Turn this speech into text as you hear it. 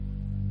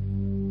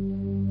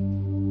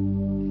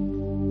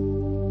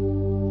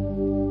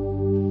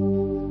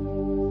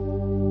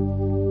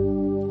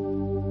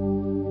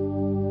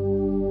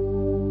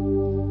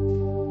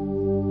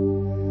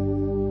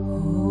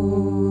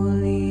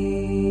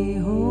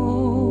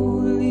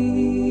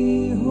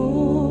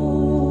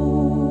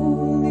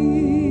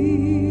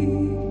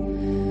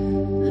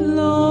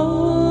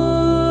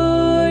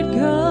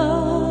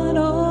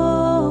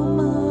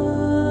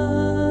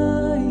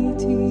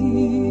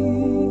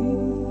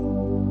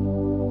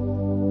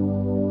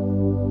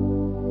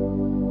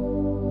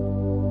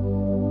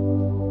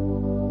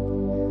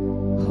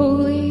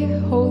Holy,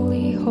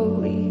 holy,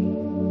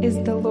 holy is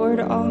the Lord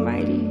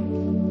Almighty.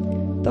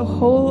 The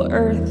whole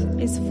earth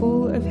is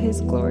full of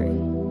his glory.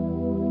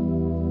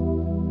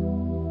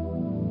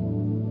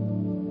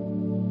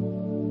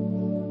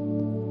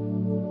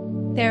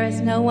 There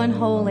is no one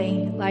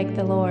holy like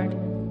the Lord.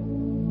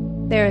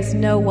 There is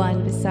no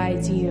one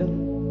besides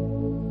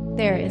you.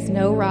 There is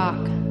no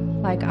rock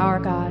like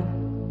our God.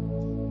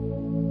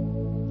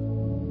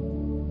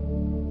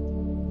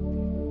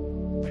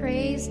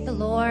 Praise the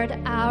Lord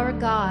our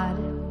God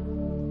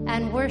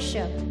and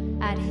worship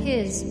at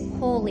his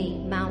holy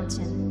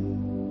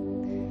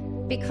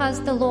mountain,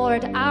 because the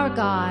Lord our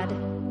God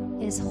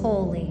is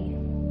holy.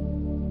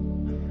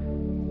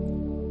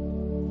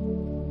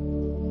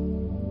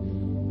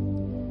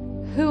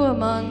 Who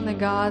among the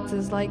gods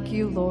is like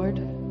you, Lord?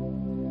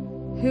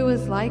 Who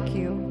is like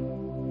you,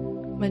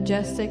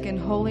 majestic in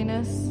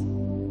holiness,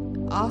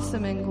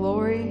 awesome in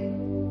glory,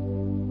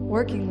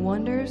 working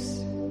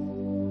wonders?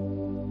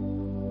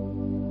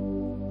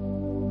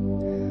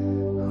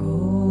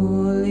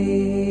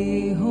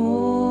 Holy,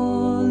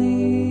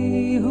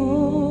 holy, holy,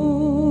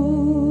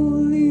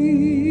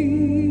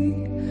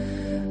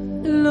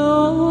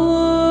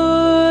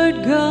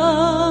 Lord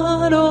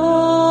God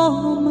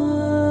Almighty.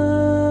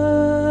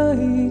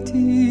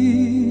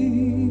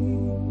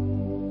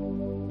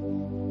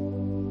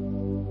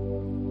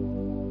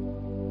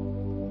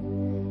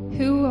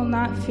 Who will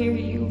not fear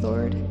you,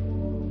 Lord,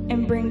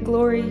 and bring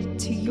glory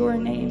to your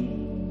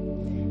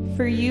name?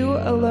 For you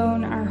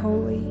alone are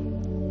holy.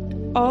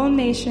 All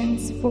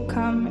nations will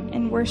come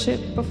and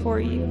worship before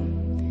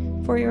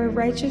you, for your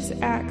righteous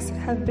acts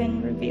have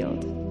been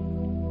revealed.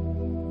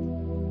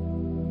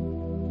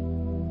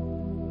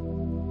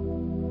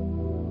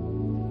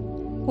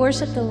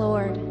 Worship the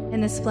Lord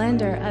in the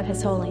splendor of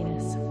his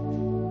holiness.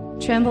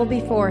 Tremble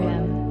before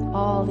him,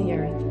 all the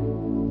earth.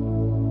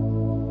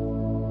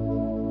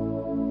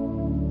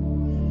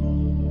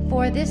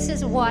 For this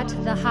is what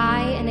the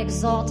high and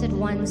exalted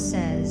one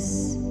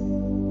says,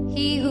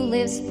 he who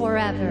lives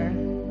forever,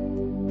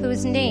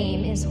 whose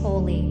name is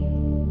holy.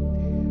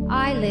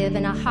 I live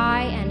in a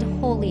high and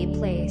holy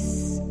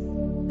place,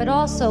 but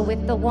also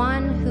with the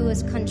one who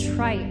is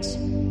contrite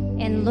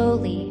and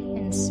lowly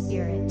in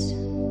spirit.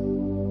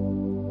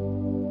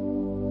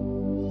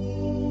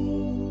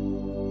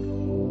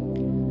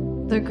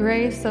 The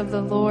grace of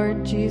the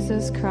Lord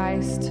Jesus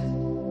Christ,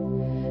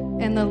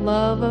 and the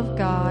love of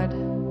God,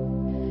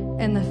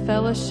 and the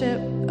fellowship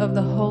of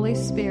the Holy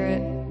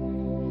Spirit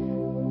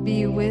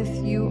be with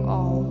you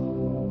all.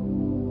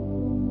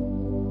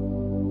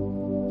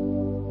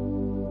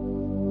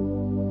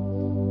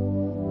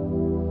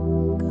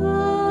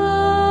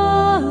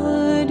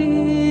 God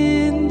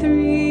in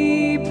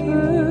three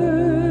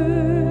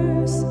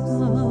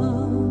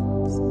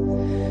persons,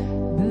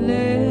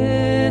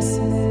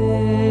 blessed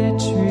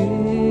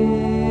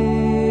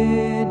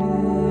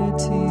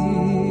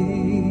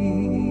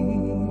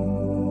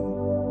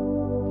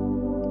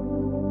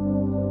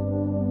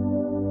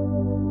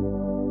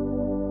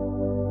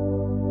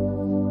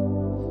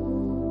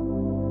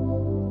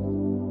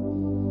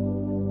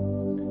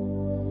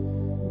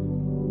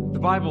The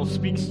Bible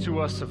speaks to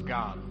us of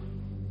God,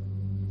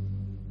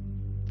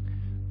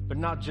 but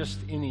not just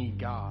any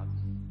God.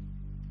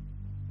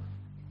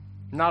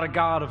 Not a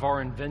God of our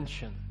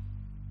invention.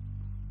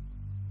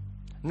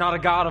 Not a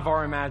God of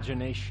our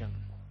imagination.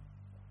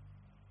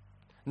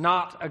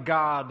 Not a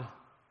God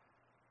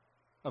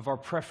of our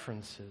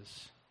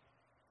preferences.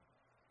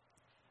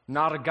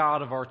 Not a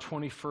God of our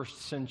 21st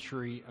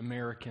century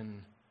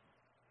American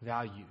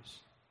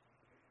values.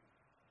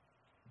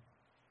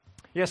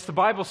 Yes, the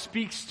Bible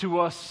speaks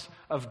to us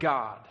of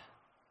God,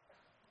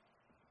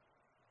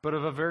 but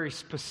of a very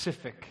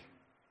specific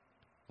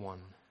one.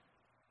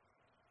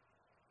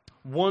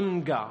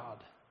 One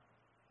God,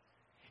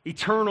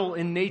 eternal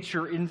in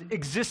nature,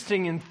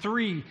 existing in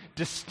three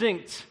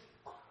distinct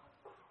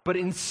but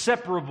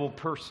inseparable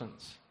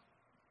persons.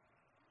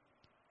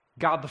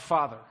 God the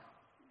Father,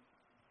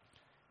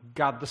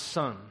 God the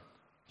Son,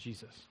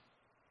 Jesus,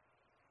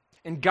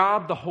 and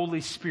God the Holy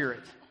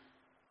Spirit.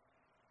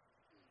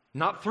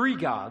 Not three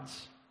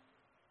gods,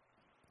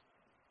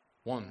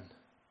 one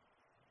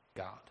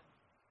God.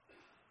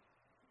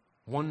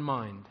 One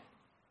mind,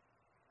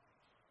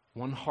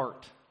 one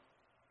heart,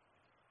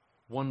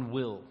 one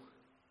will,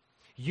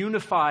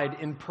 unified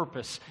in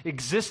purpose,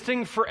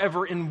 existing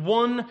forever in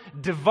one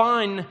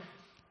divine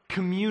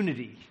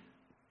community.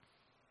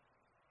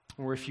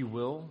 Or if you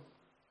will,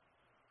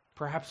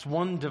 perhaps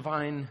one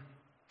divine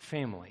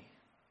family.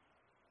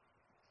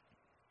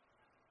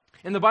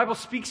 And the Bible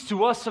speaks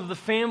to us of the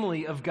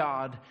family of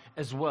God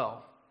as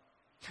well.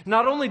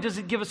 Not only does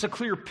it give us a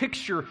clear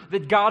picture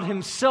that God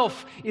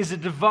himself is a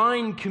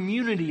divine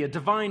community, a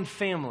divine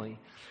family,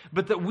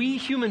 but that we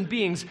human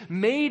beings,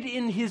 made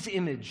in his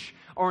image,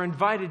 are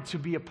invited to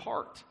be a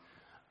part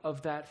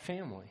of that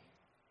family.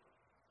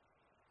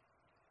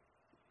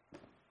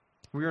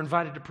 We are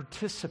invited to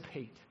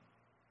participate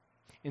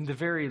in the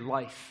very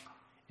life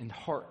and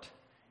heart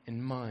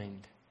and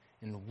mind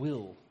and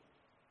will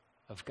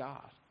of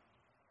God.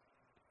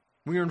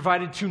 We are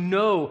invited to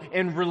know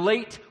and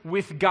relate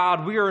with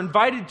God. We are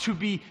invited to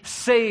be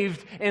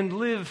saved and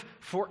live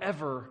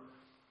forever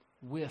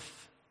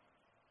with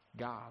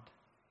God.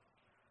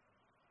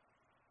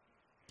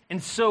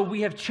 And so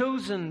we have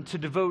chosen to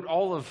devote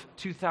all of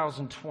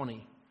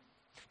 2020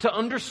 to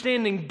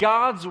understanding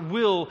God's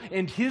will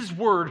and His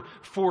word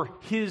for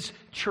His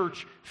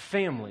church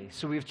family.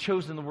 So we have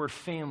chosen the word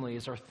family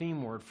as our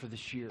theme word for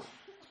this year.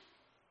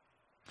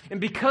 And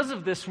because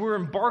of this, we're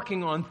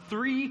embarking on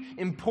 3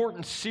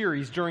 important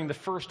series during the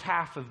first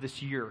half of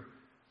this year.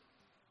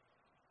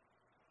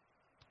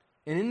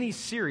 And in these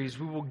series,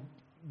 we will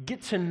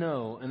get to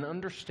know and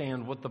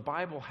understand what the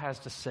Bible has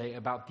to say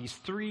about these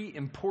 3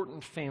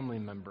 important family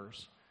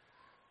members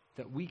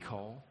that we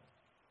call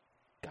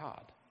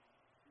God.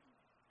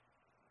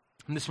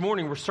 And this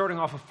morning, we're starting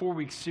off a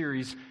 4-week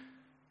series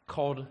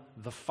called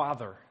The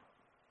Father.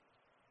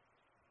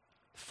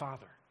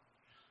 Father.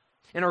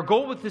 And our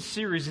goal with this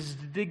series is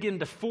to dig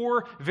into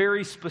 4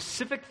 very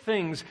specific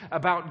things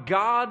about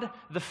God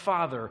the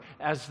Father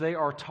as they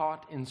are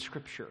taught in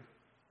Scripture.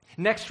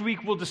 Next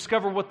week, we'll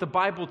discover what the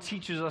Bible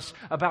teaches us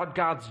about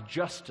God's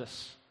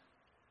justice.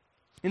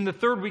 In the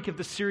 3rd week of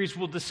the series,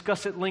 we'll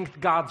discuss at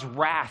length God's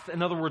wrath,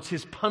 in other words,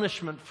 His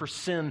punishment for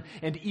sin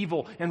and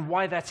evil, and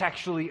why that's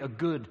actually a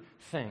good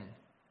thing.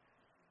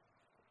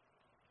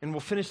 And we'll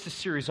finish the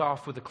series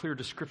off with a clear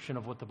description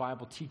of what the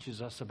Bible teaches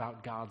us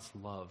about God's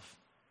love.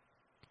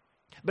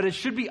 But it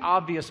should be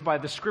obvious by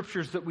the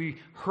scriptures that we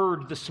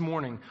heard this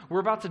morning,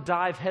 we're about to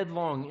dive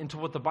headlong into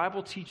what the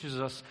Bible teaches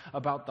us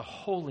about the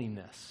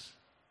holiness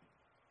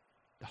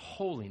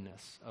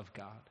of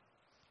God.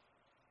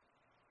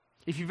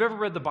 If you've ever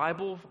read the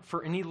Bible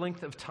for any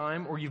length of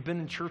time, or you've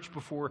been in church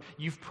before,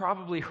 you've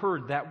probably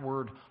heard that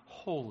word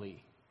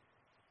holy.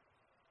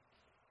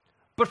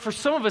 But for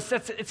some of us,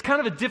 it's kind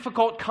of a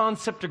difficult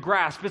concept to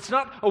grasp. It's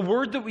not a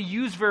word that we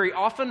use very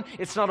often.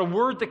 It's not a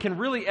word that can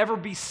really ever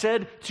be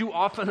said too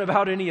often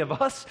about any of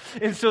us.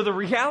 And so the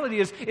reality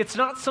is, it's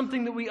not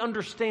something that we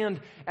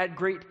understand at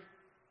great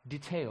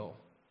detail.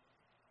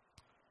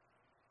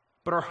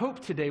 But our hope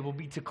today will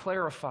be to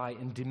clarify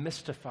and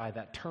demystify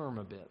that term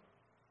a bit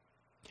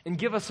and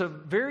give us a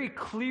very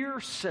clear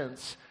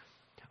sense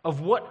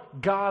of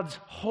what God's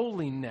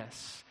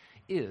holiness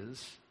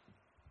is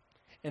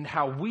and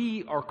how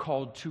we are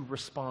called to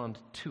respond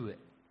to it.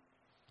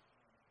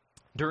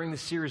 During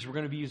this series, we're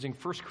going to be using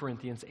 1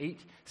 Corinthians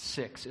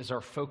 8:6 as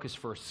our focus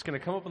verse. It's going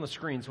to come up on the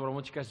screen, so what I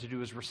want you guys to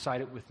do is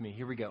recite it with me.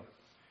 Here we go.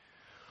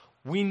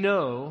 We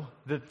know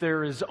that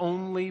there is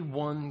only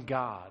one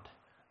God,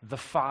 the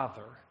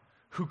Father,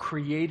 who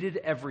created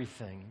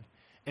everything,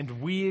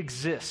 and we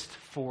exist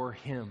for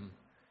Him.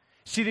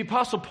 See, the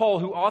Apostle Paul,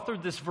 who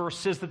authored this verse,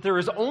 says that there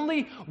is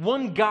only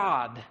one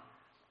God,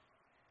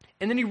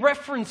 and then he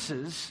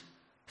references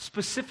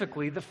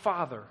specifically the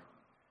Father,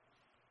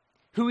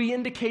 who he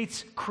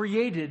indicates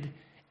created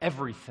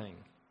everything.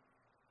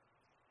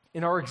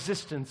 And our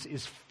existence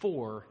is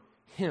for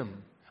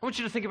Him. I want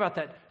you to think about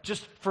that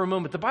just for a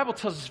moment. The Bible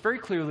tells us very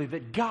clearly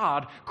that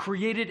God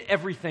created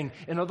everything.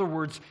 In other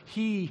words,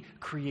 He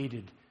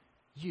created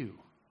you.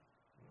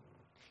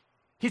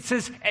 It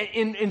says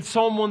in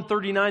Psalm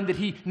 139 that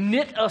He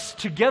knit us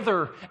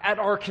together at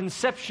our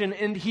conception,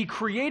 and He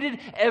created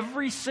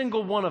every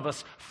single one of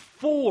us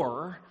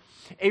for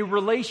a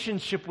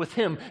relationship with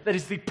Him. That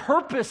is the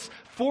purpose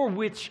for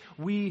which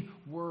we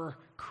were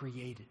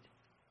created.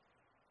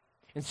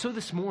 And so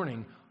this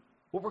morning,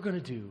 what we're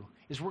going to do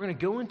is we're going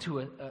to go into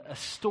a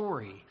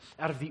story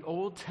out of the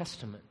Old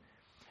Testament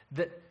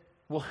that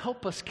will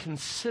help us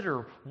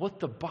consider what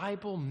the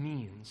Bible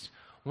means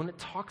when it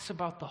talks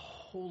about the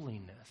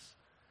holiness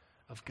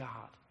of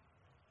God.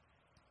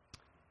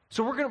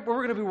 So what we're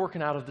going to be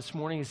working out of this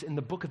morning is in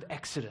the book of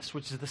Exodus,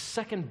 which is the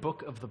 2nd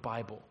book of the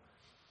Bible.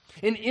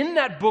 And in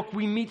that book,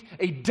 we meet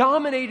a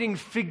dominating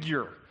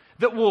figure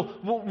that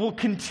will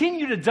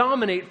continue to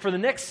dominate for the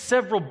next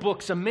several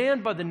books, a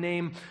man by the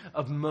name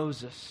of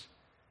Moses.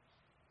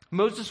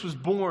 Moses was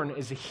born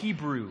as a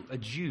Hebrew, a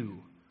Jew.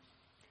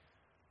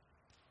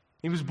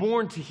 He was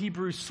born to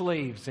Hebrew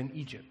slaves in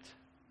Egypt.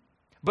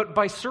 But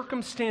by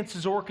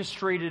circumstances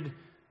orchestrated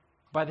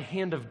by the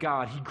hand of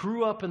God, he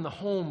grew up in the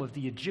home of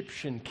the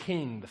Egyptian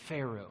king, the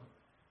Pharaoh.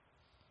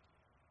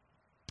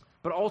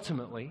 But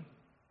ultimately,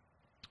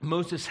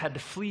 Moses had to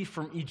flee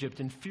from Egypt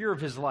in fear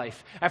of his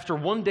life. After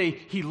one day,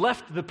 he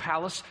left the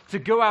palace to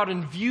go out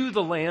and view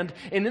the land,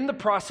 and in the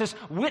process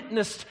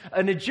witnessed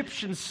an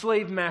Egyptian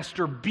slave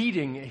master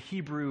beating a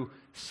Hebrew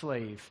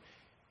slave.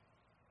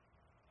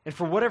 And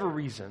for whatever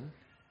reason,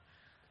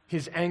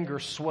 his anger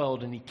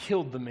swelled and he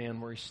killed the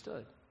man where he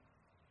stood.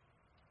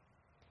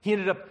 He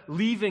ended up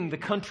leaving the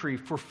country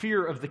for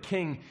fear of the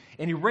king,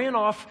 and he ran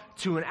off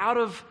to an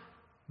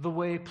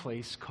out-of-the-way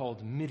place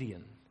called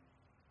Midian,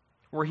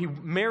 where he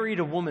married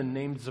a woman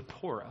named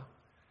Zipporah,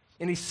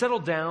 and he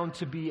settled down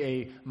to be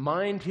a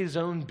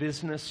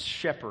mind-his-own-business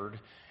shepherd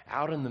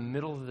out in the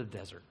middle of the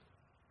desert.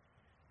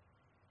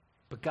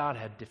 But God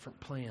had different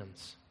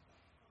plans.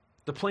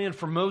 The plan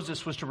for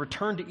Moses was to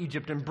return to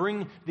Egypt and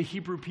bring the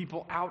Hebrew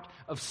people out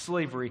of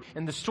slavery.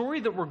 And the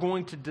story that we're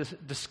going to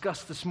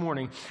discuss this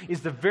morning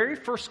is the very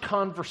first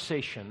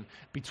conversation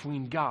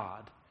between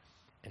God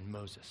and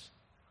Moses.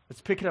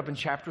 Let's pick it up in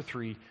chapter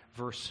 3,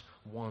 verse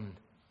 1.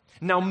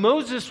 Now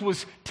Moses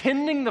was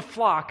tending the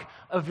flock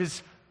of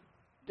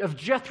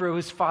Jethro,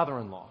 his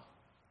father-in-law,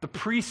 the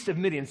priest of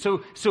Midian.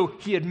 So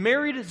he had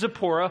married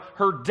Zipporah.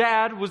 Her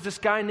dad was this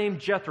guy named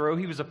Jethro.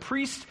 He was a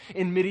priest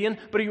in Midian,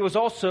 but he was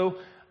also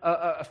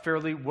a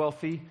fairly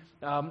wealthy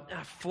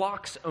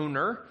flocks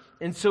owner.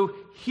 And so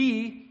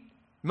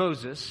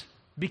Moses,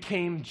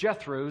 became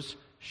Jethro's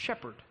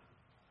shepherd.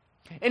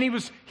 And he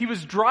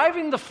was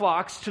driving the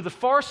flocks to the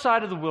far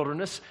side of the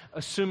wilderness,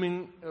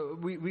 assuming,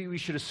 we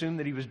should assume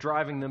that he was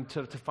driving them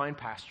to find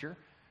pasture,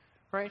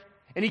 right?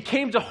 And he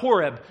came to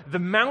Horeb, the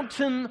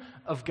mountain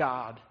of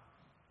God.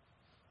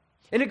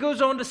 And it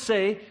goes on to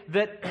say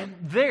that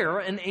there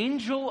an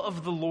angel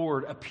of the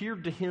Lord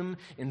appeared to him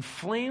in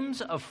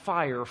flames of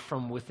fire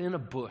from within a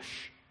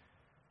bush.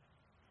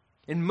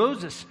 And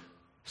Moses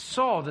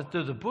saw that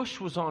though the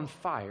bush was on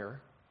fire,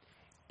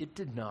 it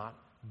did not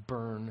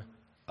burn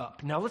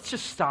up. Now let's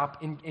just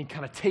stop and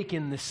kind of take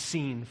in this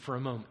scene for a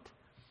moment.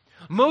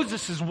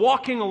 Moses is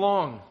walking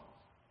along.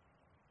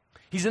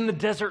 He's in the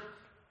desert.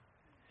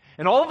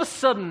 And all of a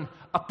sudden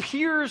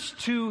appears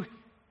to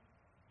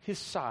his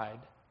side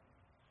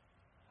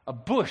a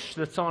bush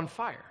that's on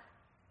fire.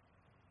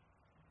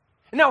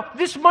 Now,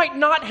 this might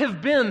not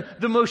have been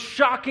the most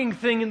shocking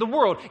thing in the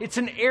world. It's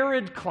an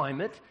arid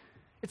climate.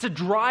 It's a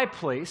dry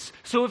place.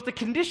 So if the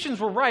conditions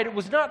were right, it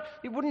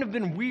wouldn't have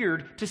been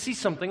weird to see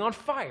something on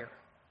fire.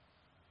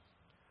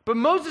 But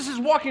Moses is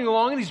walking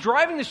along and he's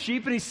driving the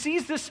sheep and he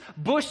sees this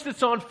bush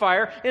that's on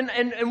fire. And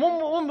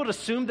one would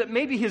assume that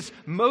maybe his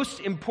most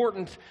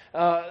important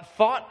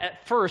thought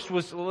at first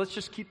was, well, let's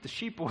just keep the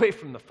sheep away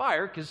from the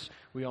fire, because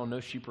we all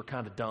know sheep are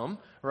kind of dumb,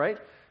 right?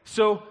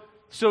 So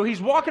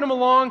he's walking them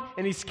along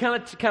and he's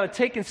kind of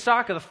taking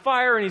stock of the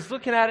fire and he's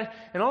looking at it.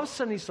 And all of a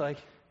sudden he's like,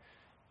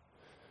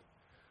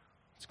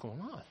 what's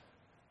going on?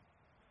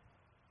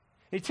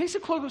 And he takes a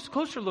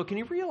closer look and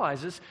he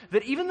realizes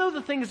that even though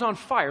the thing is on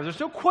fire,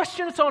 there's no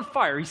question it's on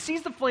fire. He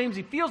sees the flames,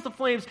 he feels the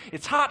flames,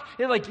 it's hot,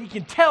 he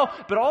can tell,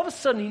 but all of a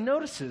sudden he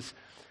notices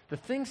the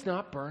thing's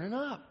not burning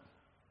up.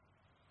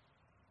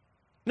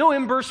 No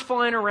embers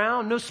flying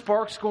around, no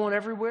sparks going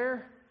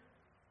everywhere,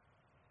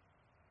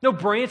 no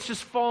branch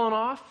just falling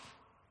off.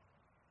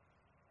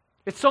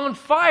 It's on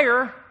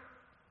fire,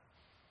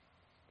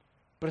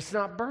 but it's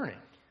not burning.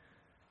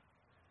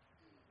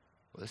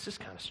 Well, this is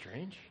kind of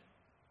strange.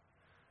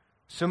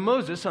 So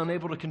Moses,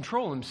 unable to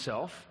control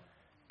himself,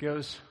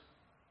 goes,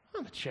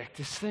 I'm going to check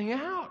this thing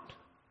out.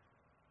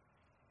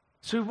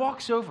 So he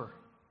walks over.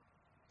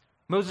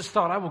 Moses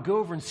thought, I will go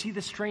over and see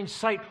this strange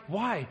sight.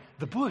 Why?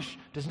 The bush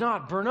does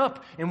not burn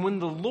up. And when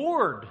the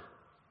Lord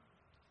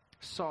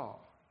saw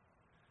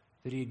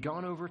that he had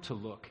gone over to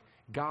look,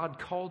 God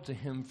called to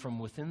him from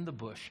within the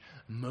bush,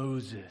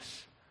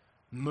 Moses.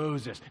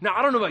 Moses. Now,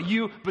 I don't know about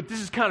you, but this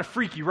is kind of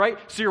freaky, right?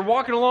 So you're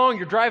walking along,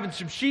 you're driving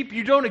some sheep,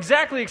 you don't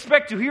exactly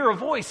expect to hear a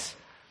voice.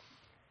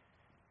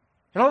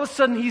 And all of a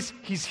sudden, he's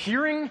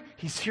hearing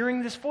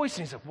this voice,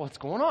 and he's like, what's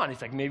going on?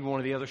 He's like, maybe one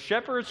of the other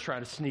shepherds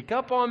trying to sneak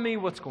up on me.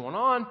 What's going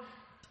on?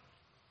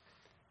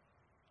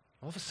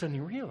 All of a sudden,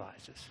 he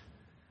realizes,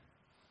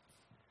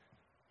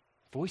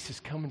 voice is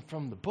coming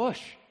from the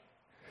bush.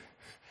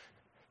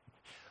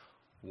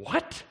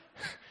 What?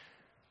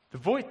 The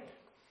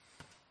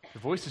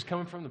voice is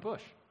coming from the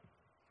bush.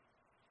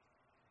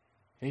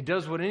 And he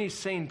does what any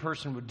sane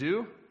person would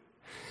do.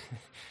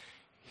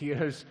 He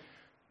goes,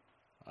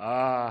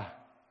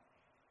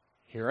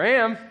 here I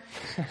am.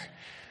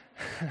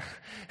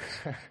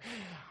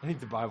 I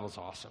think the Bible's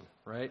awesome,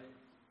 right?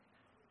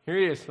 Here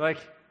he is, like,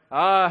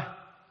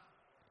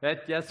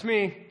 that's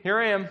me. Here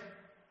I am.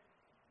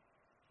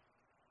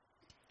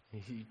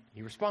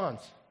 He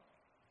responds.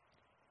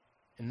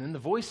 And then the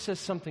voice says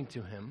something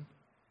to him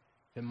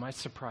that might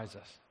surprise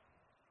us.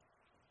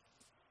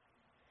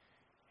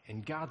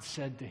 And God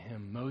said to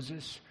him,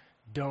 Moses,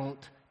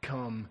 don't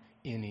come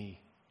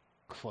any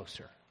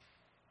closer.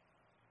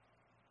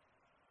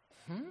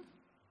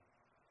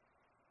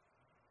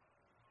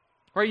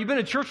 Right, you've been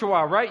in church a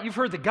while, right? You've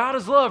heard that God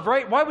is love,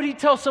 right? Why would he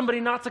tell somebody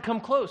not to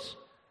come close?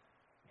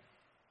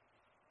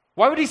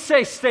 Why would he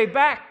say, stay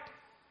back?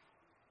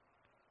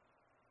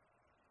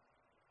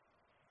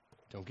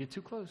 Don't get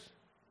too close.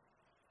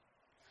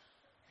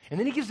 And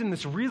then he gives him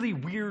this really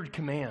weird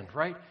command,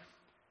 right?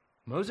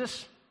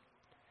 Moses,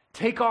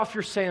 take off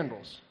your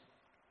sandals,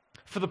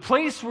 for the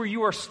place where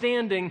you are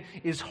standing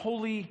is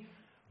holy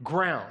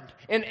ground.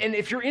 And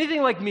if you're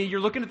anything like me, you're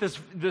looking at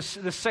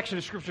this section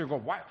of Scripture and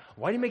going,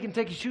 why do you make him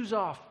take his shoes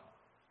off?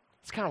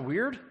 It's kind of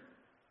weird.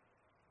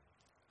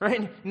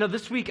 Right? Now,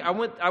 this week, I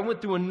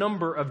went through a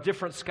number of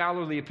different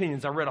scholarly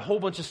opinions. I read a whole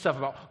bunch of stuff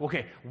about,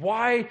 okay,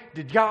 why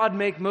did God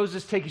make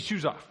Moses take his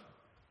shoes off?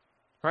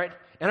 right?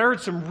 And I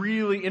heard some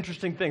really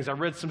interesting things. I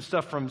read some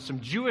stuff from some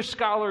Jewish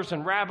scholars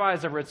and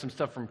rabbis. I read some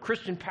stuff from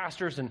Christian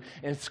pastors and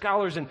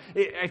scholars, and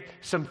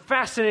some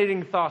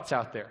fascinating thoughts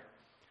out there.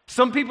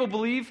 Some people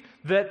believe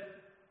that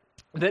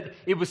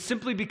it was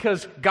simply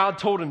because God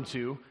told him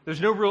to. There's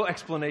no real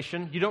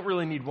explanation. You don't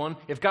really need one.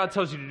 If God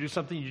tells you to do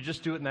something, you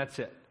just do it and that's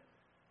it.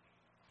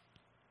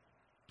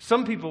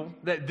 Some people,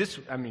 this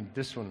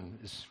one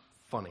is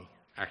funny,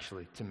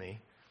 actually, to me.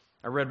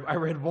 I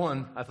read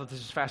one. I thought this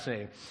was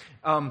fascinating.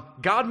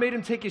 God made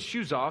him take his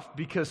shoes off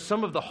because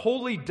some of the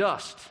holy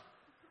dust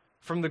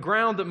from the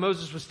ground that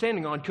Moses was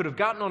standing on could have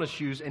gotten on his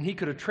shoes, and he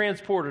could have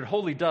transported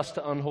holy dust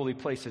to unholy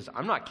places.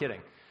 I'm not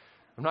kidding.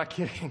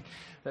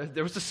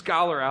 There was a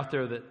scholar out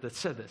there that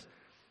said this.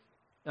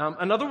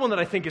 Another one that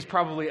I think is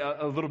probably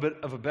a little bit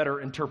of a better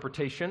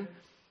interpretation,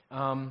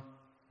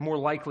 more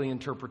likely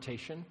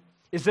interpretation,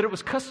 is that it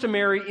was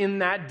customary in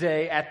that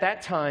day, at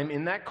that time,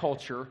 in that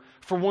culture,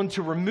 for one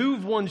to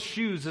remove one's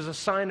shoes as a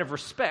sign of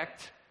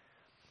respect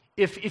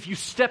if you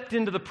stepped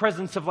into the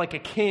presence of like a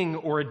king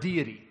or a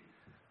deity,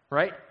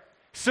 right?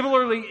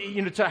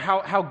 Similarly, to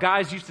how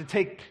guys used to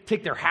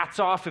take their hats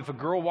off if a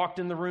girl walked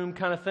in the room,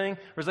 kind of thing.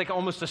 It was like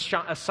almost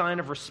a sign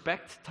of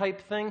respect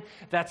type thing.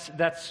 That's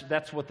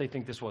what they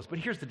think this was. But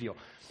here's the deal: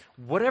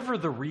 whatever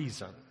the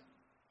reason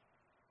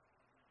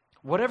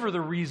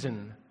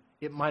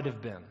it might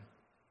have been,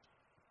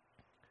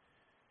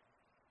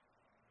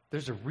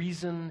 there's a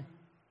reason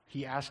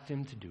he asked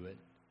him to do it,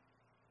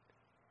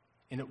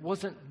 and it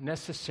wasn't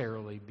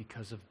necessarily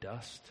because of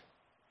dust,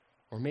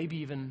 or maybe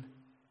even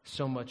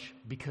so much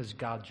because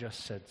God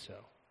just said so.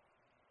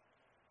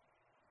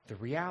 The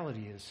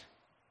reality is,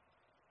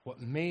 what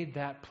made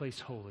that place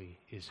holy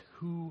is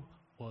who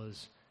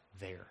was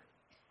there.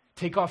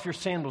 Take off your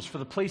sandals, for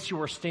the place you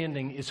are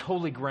standing is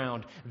holy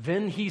ground.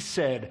 Then he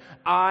said,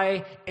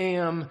 I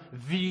am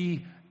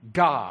the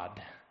God.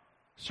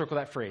 Circle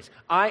that phrase.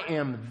 I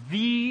am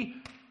the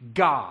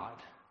God.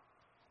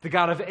 The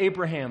God of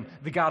Abraham,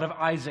 the God of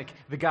Isaac,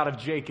 the God of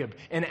Jacob.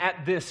 And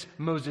at this,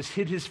 Moses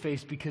hid his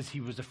face because he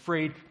was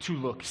afraid to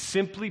look.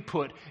 Simply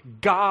put,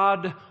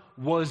 God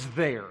was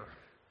there.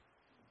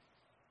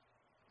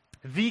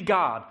 The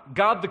God,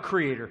 God the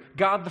Creator,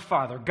 God the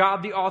Father,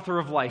 God the author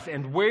of life.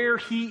 And where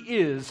he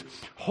is,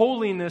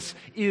 holiness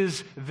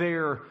is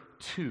there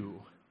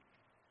too.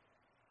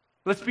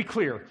 Let's be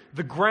clear.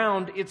 The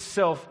ground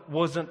itself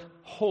wasn't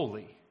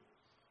holy.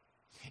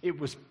 It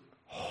was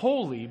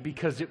holy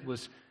because it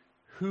was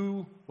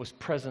who was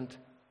present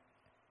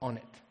on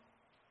it.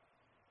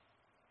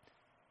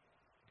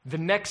 The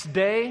next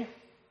day,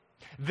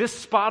 this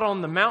spot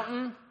on the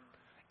mountain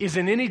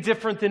isn't any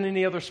different than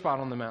any other spot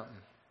on the mountain.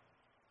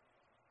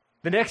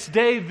 The next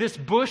day, this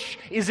bush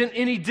isn't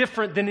any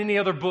different than any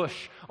other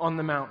bush on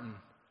the mountain.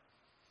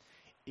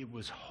 It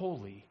was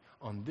holy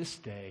on this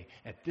day,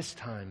 at this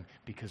time,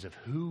 because of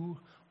who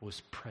was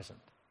present.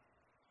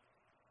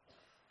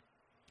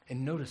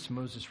 And notice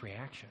Moses'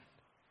 reaction.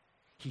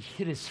 He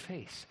hid his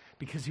face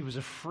because he was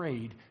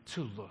afraid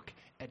to look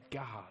at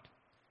God.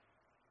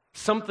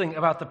 Something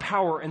about the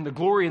power and the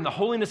glory and the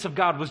holiness of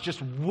God was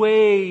just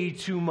way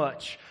too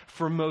much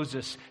for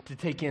Moses to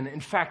take in.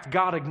 In fact,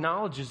 God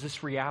acknowledges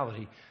this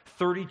reality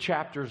 30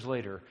 chapters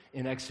later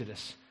in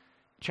Exodus,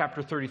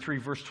 chapter 33,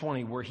 verse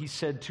 20, where he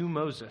said to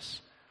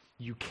Moses,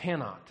 "You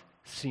cannot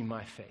see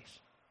my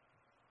face,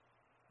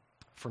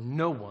 for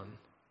no one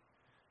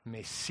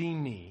may see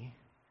me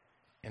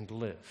and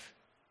live."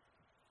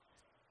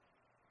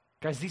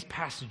 Guys, these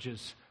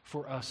passages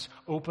for us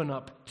open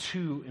up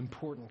two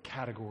important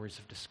categories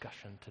of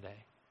discussion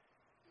today.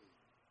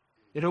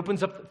 It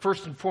opens up,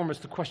 first and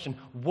foremost, the question,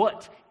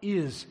 what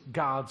is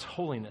God's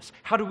holiness?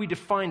 How do we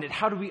define it?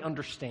 How do we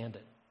understand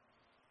it?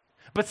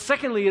 But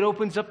secondly, it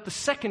opens up the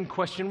second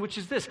question, which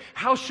is this: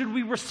 how should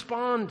we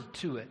respond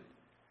to it?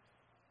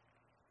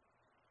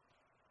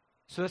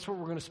 So that's what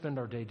we're going to spend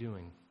our day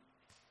doing.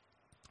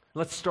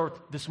 Let's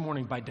start this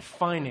morning by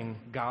defining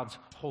God's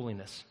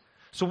holiness.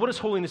 So what does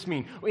holiness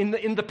mean?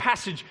 In the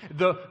passage,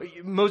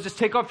 Moses,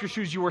 take off your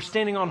shoes, you are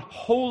standing on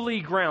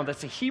holy ground.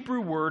 That's a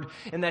Hebrew word,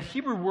 and that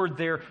Hebrew word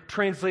there,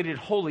 translated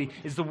holy,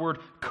 is the word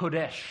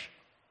kodesh.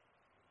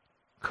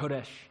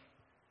 Kodesh.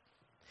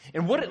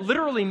 And what it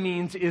literally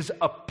means is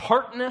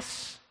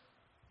apartness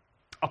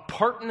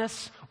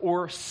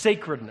or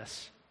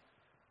sacredness.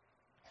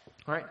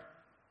 All right?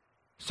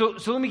 So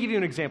let me give you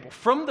an example.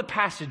 From the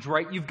passage,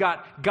 right, you've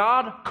got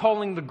God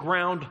calling the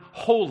ground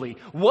holy.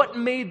 What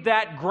made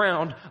that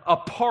ground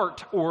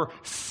apart or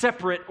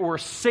separate or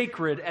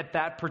sacred at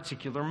that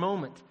particular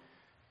moment?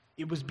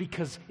 It was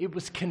because it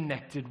was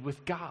connected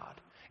with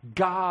God.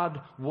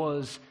 God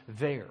was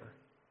there.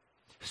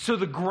 So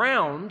the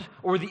ground,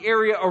 or the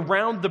area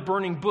around the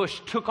burning bush,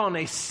 took on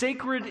a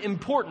sacred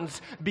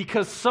importance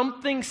because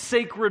something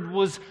sacred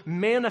was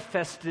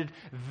manifested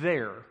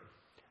there.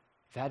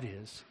 That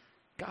is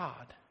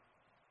God.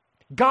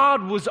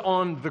 God was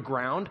on the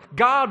ground.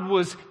 God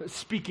was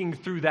speaking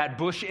through that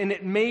bush, and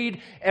it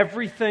made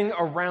everything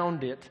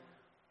around it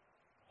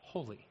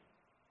holy,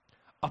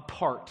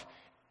 apart,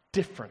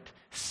 different,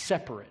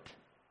 separate.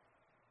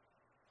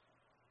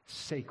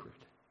 sacred.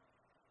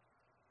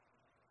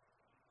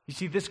 You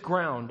see, this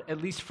ground,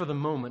 at least for the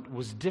moment,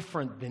 was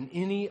different than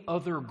any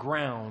other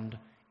ground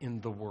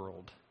in the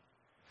world.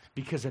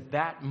 Because at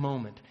that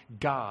moment,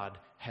 God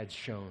had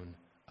shown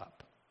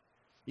up.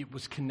 It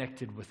was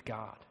connected with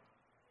God.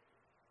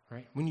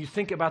 Right? When you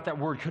think about that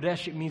word,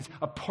 Kodesh, it means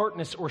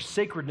apartness or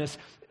sacredness.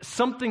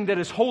 Something that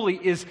is holy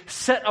is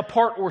set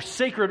apart or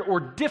sacred or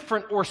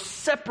different or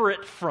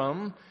separate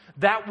from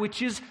that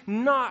which is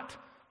not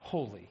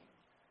holy.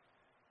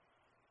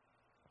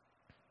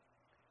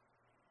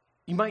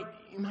 You might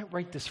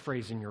write this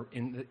phrase in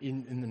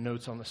the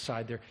notes on the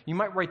side there. You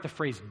might write the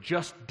phrase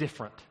just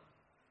different.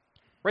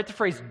 Write the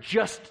phrase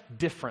just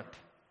different.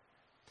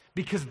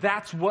 Because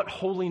that's what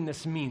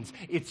holiness means.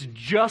 It's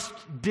just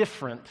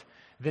different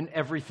than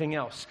everything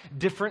else.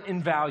 Different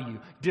in value,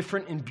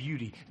 different in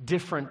beauty,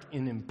 different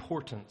in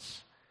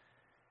importance.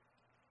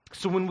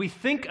 So when we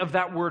think of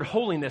that word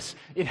holiness,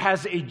 it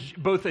has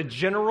both a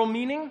general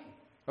meaning,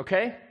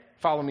 okay?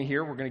 Follow me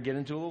here. We're going to get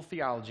into a little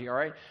theology, all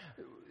right?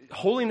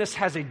 Holiness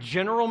has a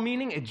general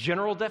meaning, a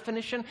general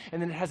definition,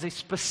 and then it has a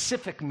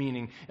specific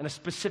meaning and a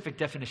specific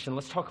definition.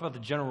 Let's talk about the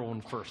general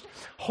one first.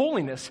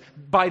 Holiness,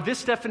 by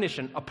this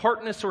definition,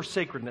 apartness or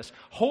sacredness,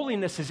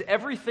 holiness is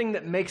everything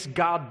that makes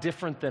God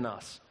different than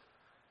us.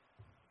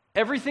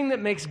 Everything that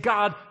makes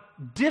God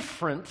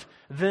different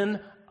than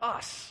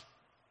us.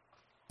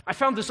 I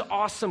found this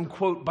awesome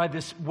quote by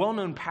this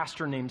well-known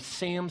pastor named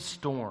Sam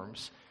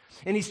Storms.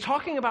 And he's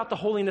talking about the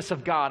holiness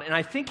of God, and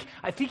I think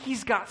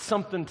he's got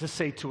something to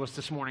say to us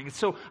this morning. And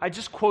so I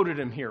just quoted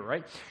him here,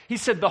 right? He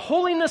said, "The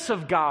holiness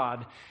of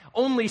God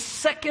only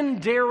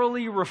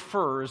secondarily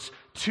refers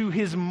to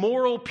his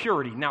moral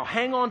purity." Now,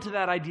 hang on to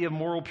that idea of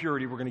moral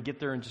purity. We're going to get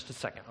there in just a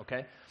second,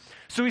 okay?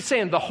 So he's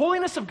saying the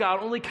holiness of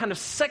God only kind of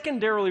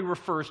secondarily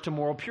refers to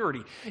moral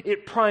purity.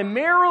 It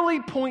primarily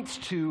points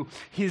to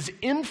his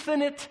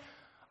infinite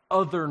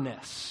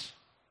otherness.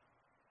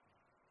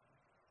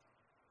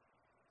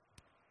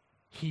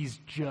 He's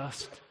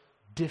just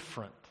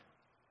different.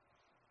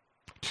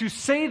 To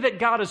say that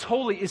God is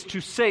holy is to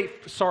say,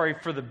 sorry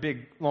for the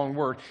big, long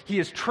word, he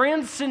is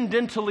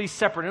transcendentally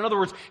separate. In other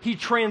words, he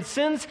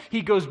transcends,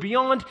 he goes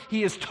beyond,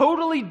 he is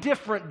totally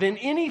different than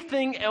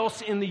anything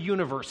else in the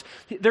universe.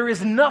 There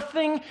is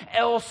nothing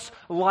else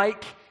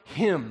like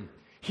him.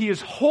 He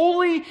is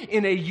holy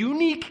in a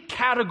unique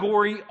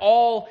category,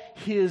 all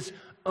his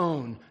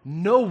own.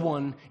 No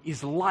one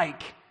is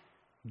like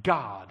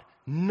God.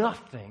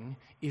 Nothing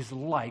is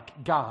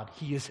like God.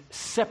 He is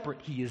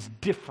separate. He is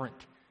different.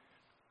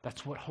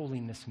 That's what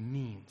holiness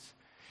means.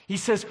 He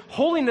says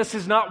holiness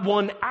is not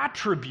one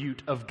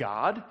attribute of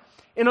God.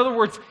 In other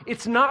words,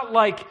 it's not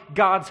like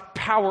God's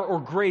power or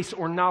grace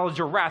or knowledge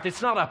or wrath.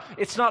 It's not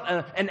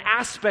an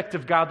aspect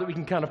of God that we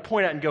can kind of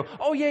point at and go,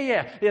 oh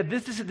yeah,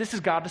 this is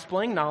God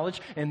displaying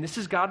knowledge, and this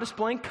is God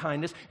displaying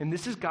kindness, and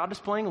this is God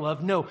displaying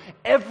love. No,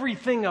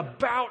 everything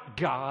about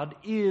God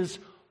is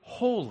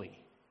holy.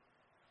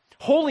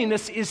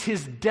 Holiness is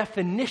his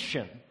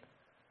definition.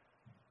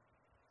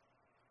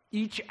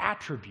 Each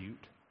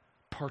attribute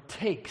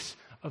partakes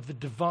of the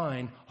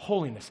divine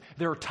holiness.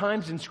 There are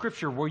times in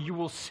Scripture where you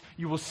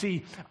will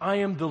see, I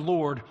am the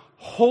Lord,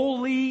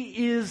 holy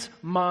is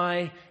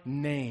my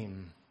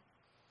name.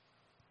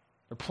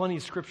 There are plenty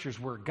of Scriptures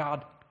where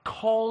God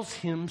calls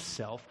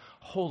himself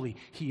holy.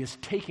 He is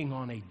taking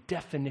on a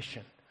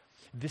definition.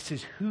 This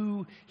is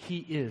who he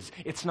is.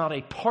 It's not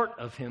a part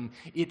of him,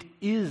 it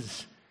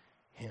is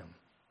him.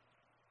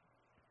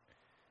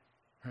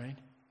 Right?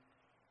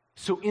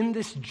 So in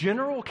this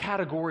general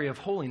category of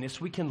holiness,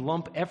 we can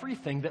lump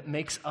everything that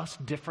makes us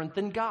different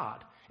than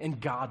God and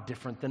God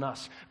different than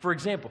us. For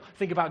example,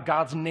 think about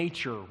God's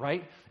nature,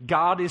 right?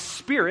 God is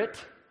spirit.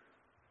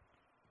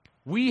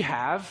 We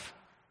have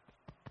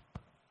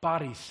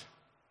bodies.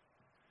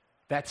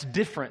 That's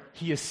different.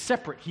 He is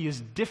separate. He is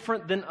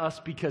different than us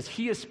because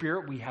he is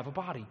spirit. We have a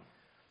body.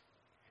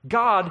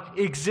 God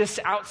exists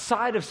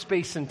outside of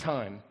space and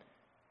time,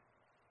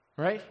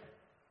 right?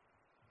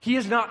 He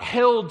is not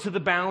held to the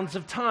bounds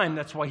of time.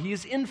 That's why he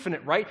is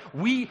infinite, right?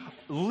 We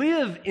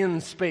live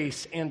in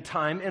space and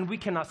time, and we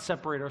cannot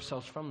separate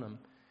ourselves from them.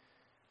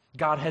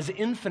 God has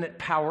infinite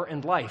power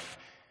and life.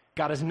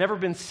 God has never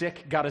been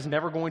sick. God is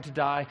never going to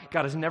die.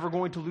 God is never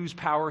going to lose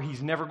power.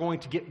 He's never going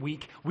to get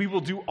weak. We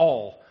will do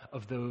all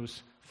of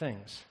those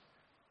things.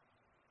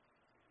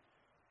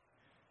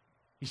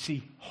 You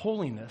see,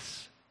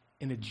 holiness,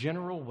 in a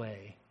general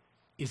way,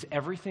 is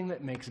everything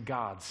that makes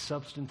God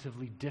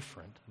substantively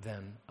different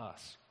than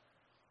us.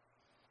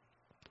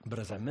 But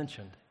as I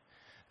mentioned,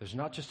 there's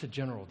not just a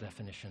general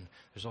definition,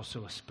 there's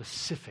also a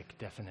specific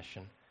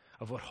definition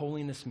of what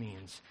holiness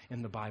means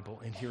in the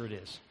Bible, and here it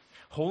is.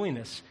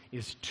 Holiness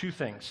is two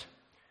things.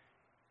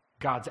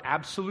 God's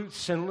absolute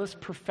sinless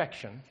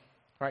perfection,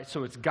 right?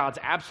 So it's God's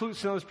absolute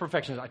sinless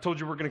perfection. I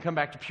told you we're going to come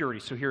back to purity,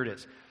 so here it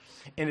is.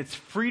 And it's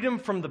freedom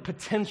from the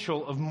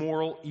potential of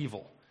moral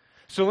evil.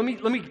 So let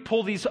me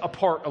pull these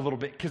apart a little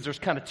bit because there's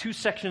kind of two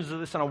sections of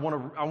this, and I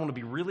want to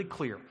be really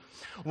clear.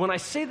 When I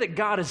say that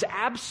God is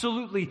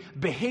absolutely,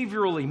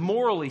 behaviorally,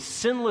 morally,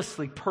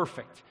 sinlessly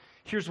perfect,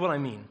 Here's what I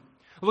mean.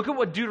 Look at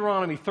what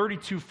Deuteronomy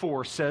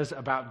 32:4 says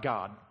about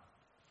God.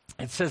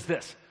 It says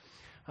this.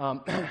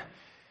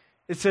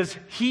 It says,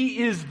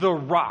 He is the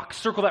rock.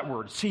 Circle that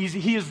word.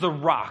 He is the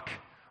rock,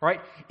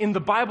 right? In the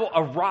Bible,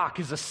 a rock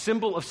is a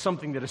symbol of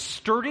something that is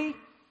sturdy,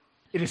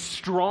 it is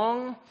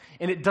strong,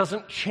 and it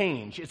doesn't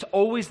change. It's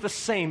always the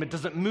same. It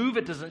doesn't move,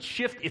 it doesn't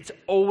shift. It's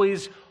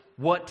always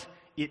what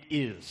it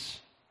is.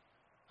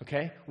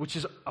 Okay? Which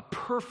is a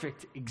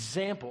perfect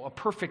example, a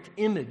perfect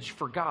image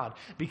for God,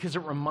 because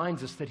it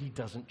reminds us that He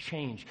doesn't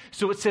change.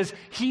 So it says,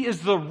 He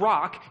is the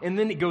rock, and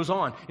then it goes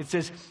on. It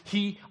says,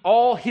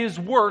 all His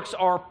works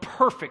are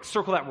perfect.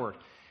 Circle that word.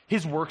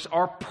 His works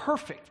are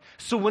perfect.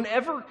 So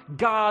whenever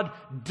God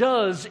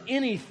does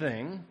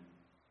anything,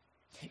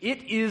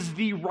 it is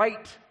the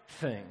right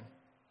thing.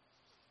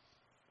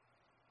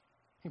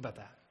 Think about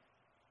that.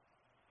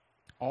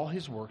 All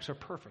His works are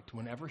perfect.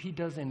 Whenever He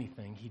does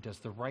anything, He does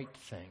the right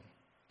thing.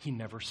 He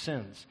never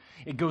sins.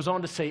 It goes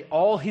on to say,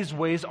 all His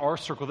ways are,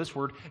 circle this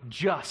word,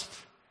 just.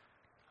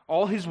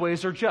 All His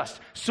ways are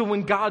just. So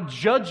when God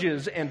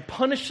judges and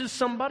punishes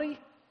somebody,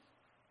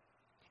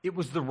 it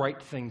was the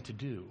right thing to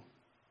do.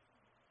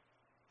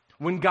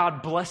 When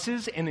God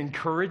blesses and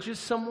encourages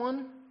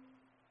someone,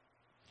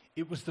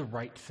 it was the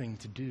right thing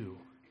to do.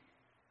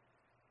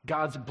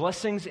 God's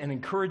blessings and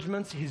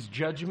encouragements, His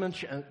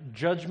judgments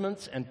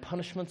and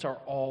punishments are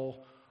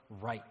all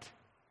right.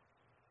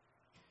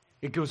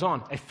 It goes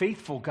on, a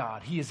faithful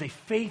God. He is a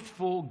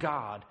faithful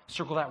God.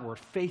 Circle that word,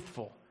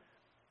 faithful.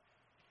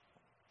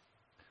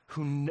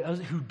 Who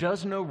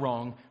does no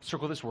wrong,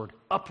 circle this word,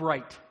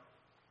 upright.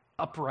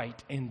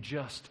 Upright and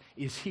just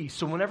is He.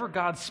 So whenever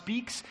God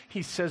speaks,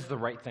 He says the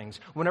right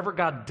things. Whenever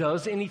God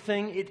does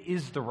anything, it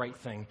is the right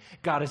thing.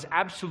 God is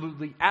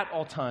absolutely, at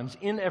all times,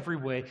 in every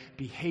way,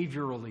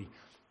 behaviorally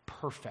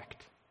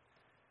perfect.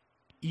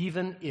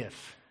 Even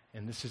if,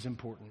 and this is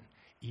important,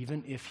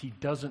 even if He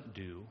doesn't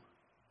do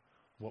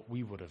what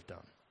we would have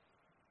done.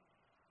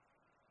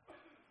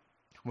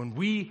 When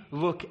we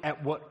look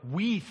at what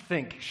we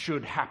think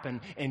should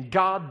happen and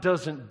God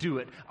doesn't do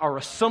it, our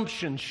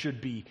assumption should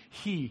be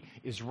He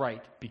is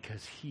right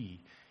because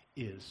He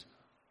is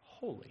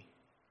holy.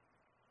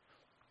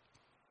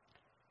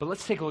 But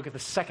let's take a look at the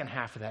second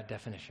half of that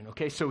definition,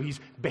 okay? So He's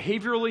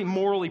behaviorally,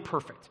 morally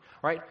perfect,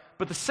 right?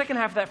 But the second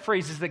half of that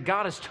phrase is that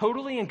God is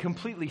totally and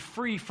completely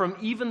free from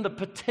even the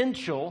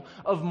potential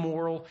of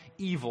moral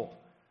evil.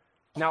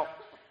 Now,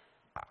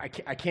 I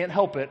can't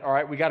help it, all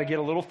right? We got to get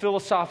a little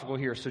philosophical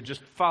here, so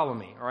just follow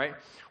me, all right?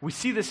 We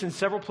see this in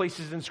several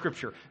places in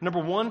Scripture. Number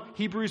one,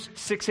 Hebrews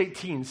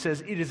 6:18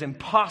 says, it is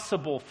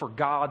impossible for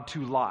God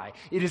to lie.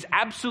 It is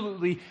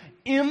absolutely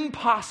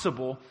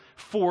impossible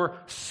for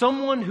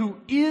someone who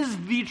is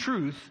the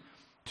truth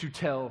to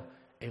tell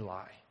a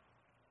lie.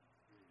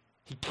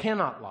 He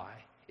cannot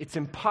lie. It's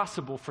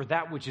impossible for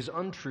that which is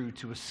untrue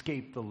to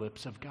escape the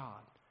lips of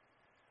God.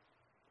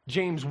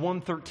 James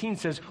 1:13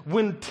 says,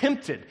 when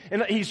tempted,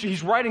 and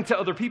he's writing to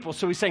other people,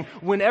 so he's saying,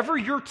 whenever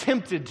you're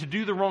tempted to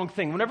do the wrong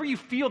thing, whenever you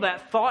feel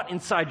that thought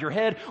inside your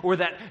head or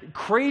that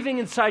craving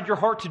inside your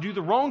heart to do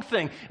the wrong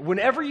thing,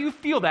 whenever you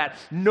feel that,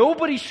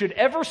 nobody should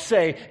ever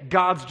say,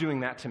 God's doing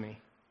that to me.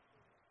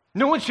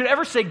 No one should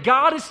ever say,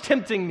 God is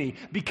tempting me,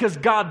 because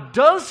God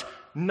does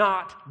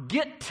not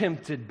get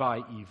tempted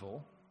by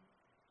evil,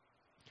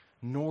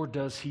 nor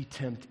does He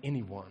tempt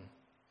anyone.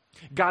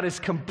 God is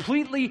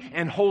completely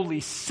and wholly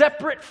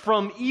separate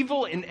from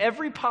evil in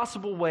every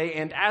possible way,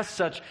 and as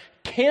such,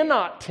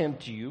 cannot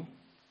tempt you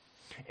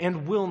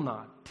and will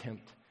not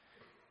tempt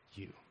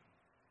you.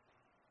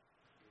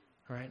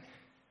 All right?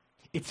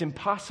 It's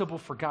impossible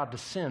for God to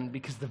sin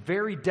because the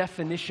very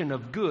definition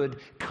of good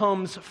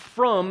comes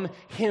from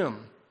Him.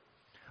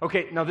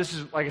 Okay, now this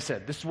is, like I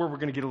said, this is where we're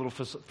going to get a little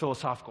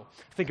philosophical.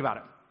 Think about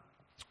it.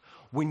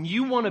 When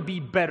you want to be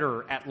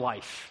better at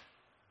life,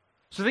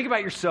 so think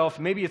about yourself.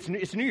 Maybe it's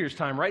New Year's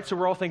time, right? So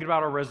we're all thinking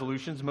about our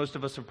resolutions. Most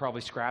of us have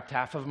probably scrapped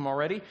half of them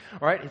already,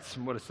 all right? It's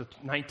the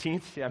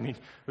 19th? Yeah, I mean,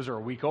 those are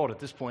a week old at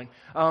this point.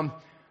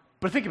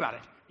 But think about it.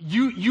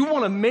 You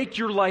want to make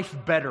your life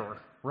better,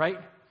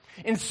 right?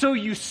 And so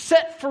you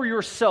set for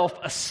yourself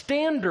a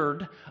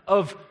standard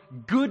of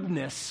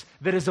goodness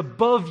that is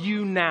above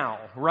you now,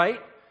 right?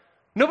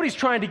 Nobody's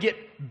trying to get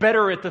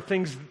better at the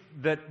things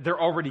that they're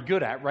already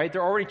good at, right?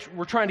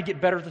 We're trying to get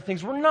better at the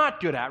things we're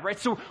not good at, right?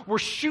 So we're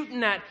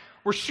shooting at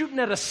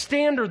a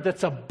standard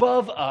that's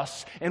above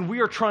us, and we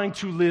are trying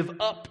to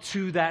live up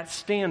to that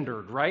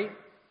standard, right?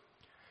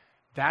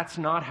 That's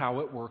not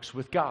how it works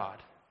with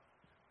God.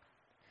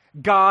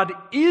 God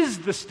is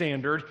the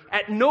standard.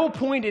 At no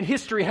point in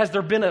history has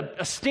there been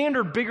a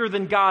standard bigger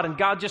than God, and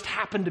God just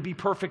happened to be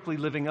perfectly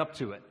living up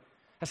to it.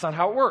 That's not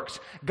how it works.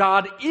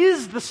 God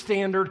is the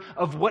standard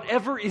of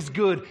whatever is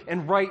good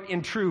and right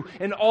and true,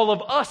 and all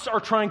of us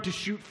are trying to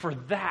shoot for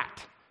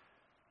that.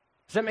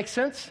 Does that make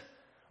sense?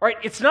 All right,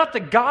 it's not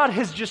that God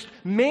has just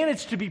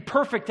managed to be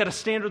perfect at a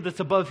standard that's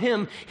above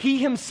Him. He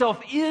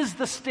Himself is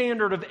the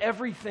standard of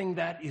everything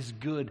that is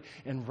good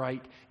and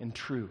right and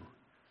true.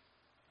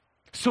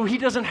 So he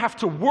doesn't have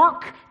to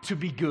work to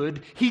be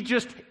good. He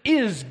just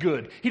is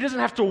good. He doesn't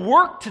have to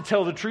work to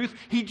tell the truth.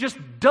 He just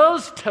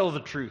does tell the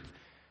truth.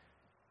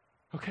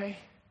 Okay?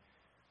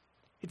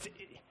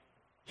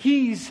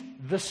 He's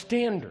the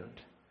standard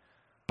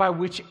by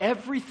which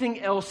everything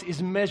else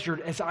is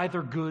measured as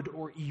either good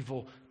or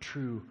evil,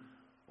 true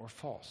or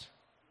false.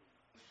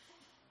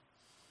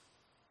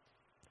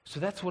 So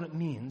that's what it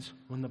means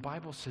when the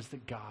Bible says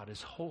that God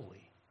is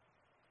holy.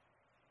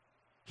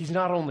 He's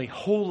not only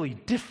wholly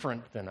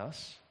different than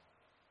us,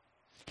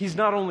 he's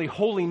not only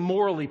wholly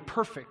morally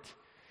perfect,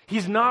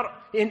 he's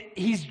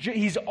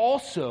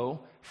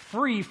also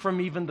free from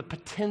even the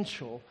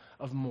potential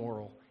of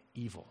moral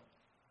evil.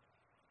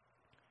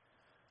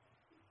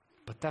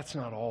 But that's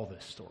not all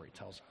this story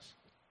tells us.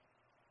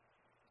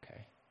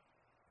 Okay?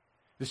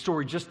 The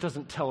story just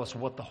doesn't tell us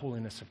what the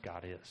holiness of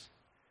God is.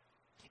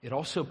 It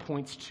also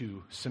points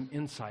to some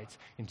insights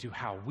into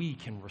how we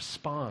can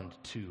respond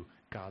to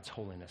God's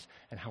holiness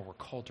and how we're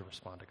called to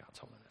respond to God's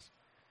holiness.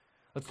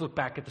 Let's look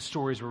back at the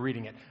story as we're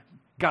reading it.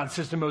 God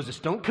says to Moses,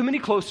 don't come any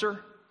closer.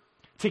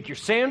 Take your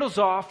sandals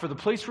off, for the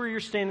place where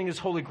you're standing is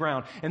holy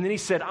ground. And then he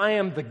said, I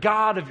am the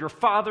God of your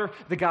father,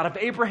 the God of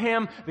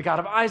Abraham, the God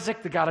of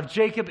Isaac, the God of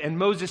Jacob. And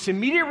Moses'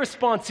 immediate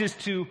response is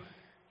to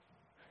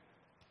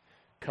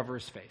cover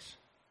his face.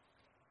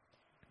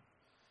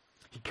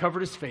 He covered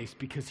his face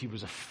because he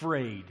was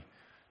afraid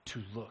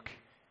to look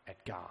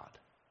at God.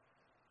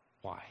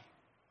 Why?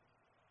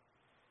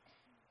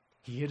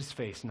 He hid his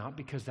face not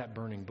because that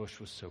burning bush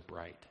was so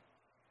bright.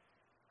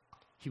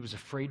 He was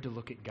afraid to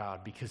look at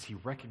God because he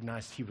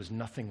recognized he was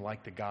nothing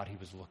like the God he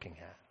was looking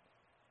at.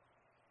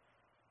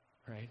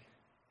 Right?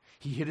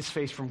 He hid his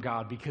face from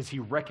God because he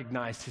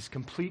recognized his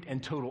complete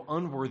and total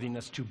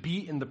unworthiness to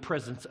be in the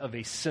presence of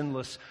a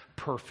sinless,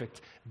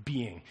 perfect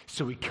being.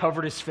 So he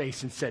covered his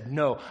face and said,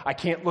 no, I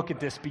can't look at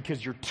this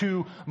because you're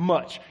too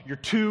much. You're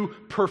too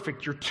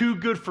perfect. You're too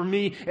good for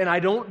me, and I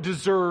don't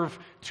deserve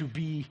to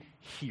be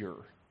here.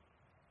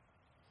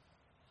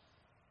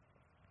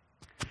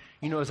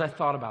 You know, as I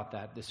thought about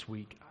that this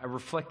week, I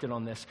reflected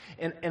on this,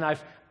 and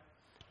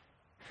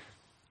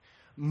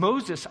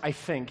Moses, I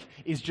think,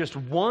 is just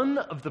one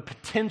of the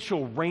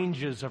potential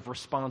ranges of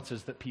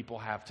responses that people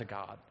have to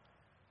God.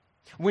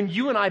 When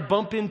you and I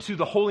bump into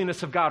the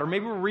holiness of God, or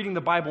maybe we're reading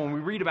the Bible and we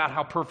read about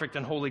how perfect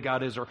and holy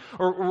God is,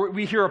 or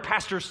we hear a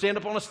pastor stand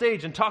up on a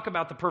stage and talk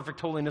about the perfect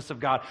holiness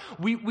of God,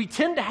 we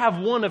tend to have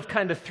one of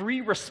kind of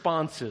three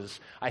responses,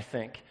 I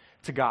think,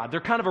 to God. They're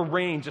kind of a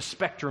range, a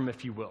spectrum,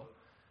 if you will.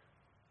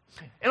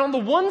 And on the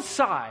one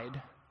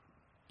side,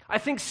 I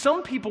think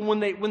some people, when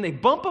they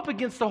bump up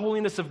against the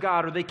holiness of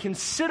God, or they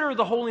consider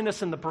the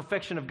holiness and the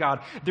perfection of God,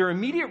 their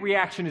immediate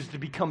reaction is to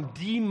become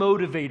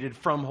demotivated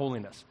from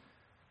holiness.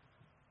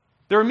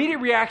 Their immediate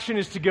reaction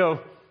is to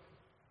go,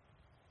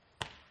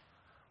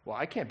 well,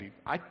 I can't be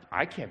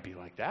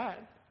like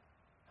that.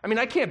 I mean,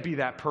 I can't be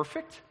that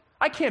perfect.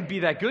 I can't be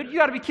that good. You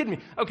got to be kidding me.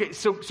 Okay,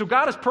 so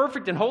God is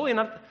perfect and holy,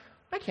 and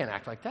I can't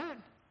act like that.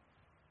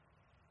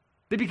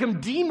 They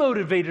become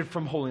demotivated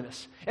from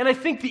holiness. And I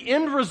think the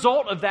end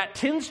result of that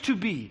tends to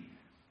be,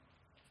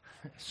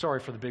 sorry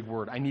for the big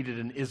word, I needed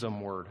an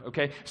ism word,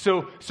 okay?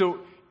 So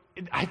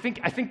I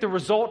think the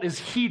result is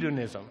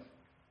hedonism.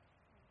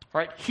 All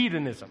right,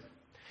 hedonism.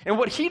 And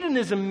what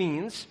hedonism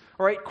means,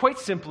 all right, quite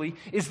simply,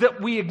 is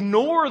that we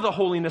ignore the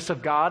holiness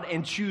of God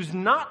and choose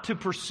not to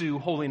pursue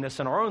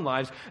holiness in our own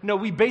lives. No,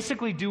 we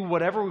basically do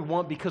whatever we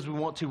want because we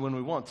want to when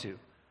we want to.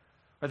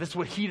 Right, that's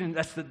what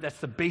that's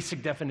the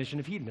basic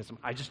definition of hedonism.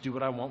 I just do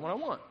what I want when I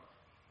want.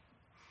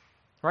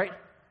 Right?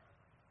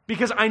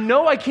 Because I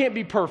know I can't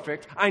be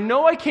perfect. I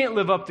know I can't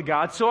live up to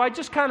God, so I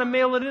just kind of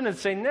mail it in and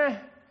say, nah,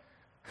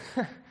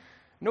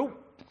 nope,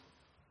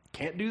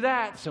 can't do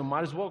that, so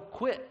might as well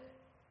quit.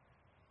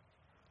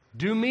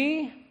 Do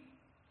me,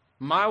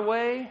 my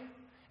way,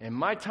 and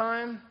my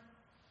time,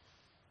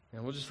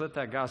 and we'll just let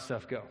that God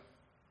stuff go.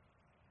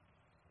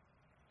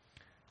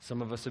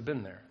 Some of us have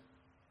been there,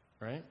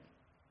 right?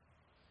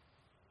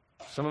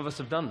 Some of us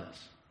have done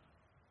this.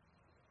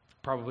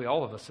 Probably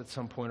all of us at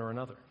some point or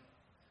another.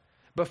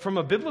 But from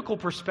a biblical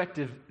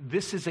perspective,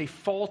 this is a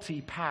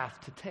faulty path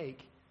to take.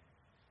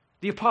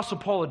 The Apostle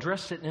Paul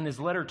addressed it in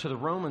his letter to the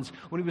Romans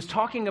when he was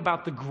talking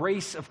about the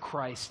grace of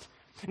Christ.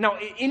 Now,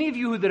 any of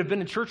you that have been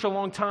in church a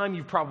long time,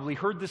 you've probably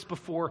heard this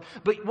before,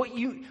 but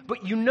you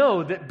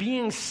know that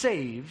being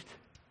saved,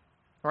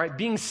 all right,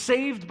 being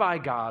saved by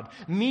God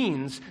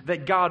means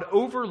that God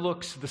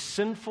overlooks the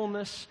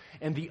sinfulness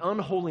and the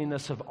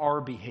unholiness of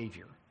our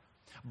behavior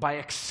by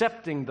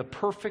accepting the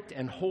perfect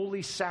and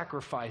holy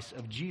sacrifice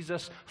of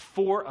Jesus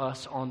for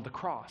us on the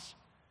cross.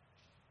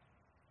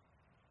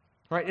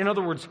 Right? In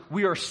other words,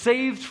 we are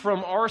saved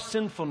from our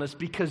sinfulness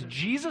because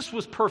Jesus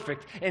was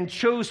perfect and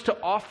chose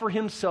to offer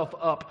himself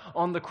up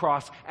on the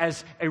cross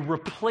as a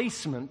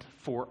replacement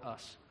for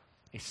us,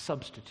 a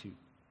substitute.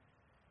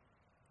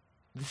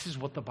 This is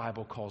what the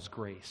Bible calls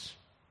grace.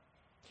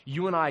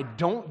 You and I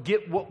don't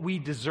get what we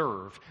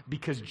deserve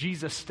because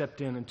Jesus stepped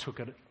in and took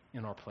it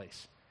in our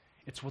place.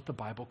 It's what the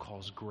Bible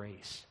calls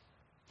grace.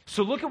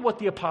 So look at what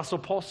the Apostle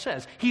Paul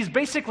says. He's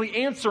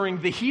basically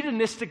answering the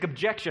hedonistic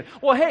objection.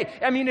 Well, hey,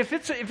 I mean, if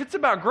it's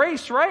about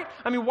grace, right?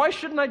 I mean, why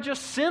shouldn't I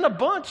just sin a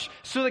bunch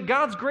so that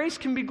God's grace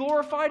can be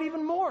glorified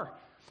even more?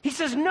 He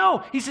says,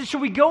 no. He says,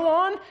 should we go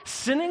on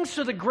sinning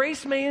so that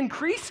grace may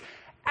increase?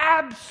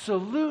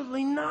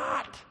 Absolutely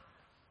not.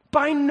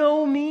 By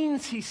no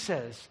means, he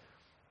says.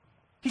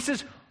 He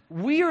says,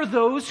 we are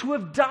those who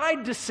have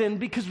died to sin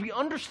because we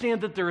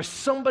understand that there is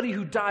somebody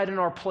who died in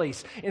our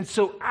place. And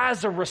so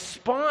as a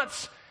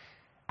response,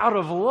 out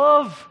of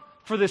love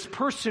for this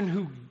person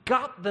who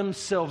got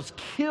themselves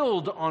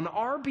killed on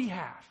our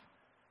behalf,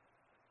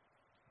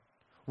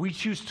 we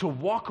choose to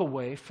walk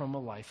away from a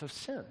life of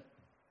sin.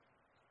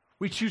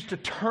 We choose to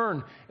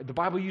turn, the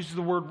Bible uses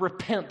the word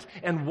repent,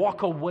 and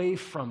walk away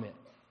from it.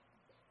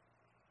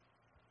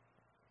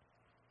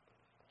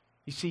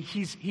 You see,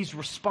 he's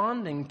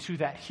responding to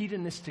that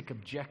hedonistic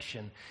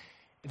objection,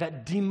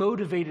 that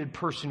demotivated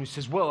person who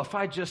says, well, if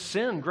I just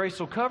sin,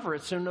 grace will cover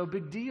it, so no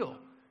big deal.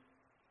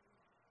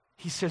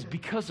 He says,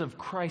 because of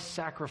Christ's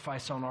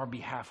sacrifice on our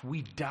behalf,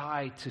 we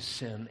die to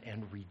sin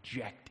and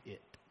reject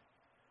it.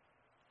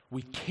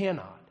 We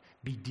cannot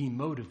be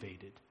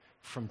demotivated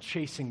from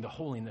chasing the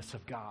holiness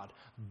of God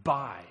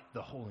by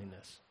the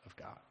holiness of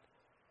God.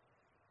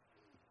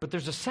 But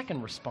there's a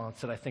second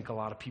response that I think a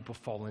lot of people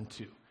fall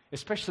into,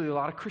 especially a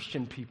lot of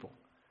Christian people,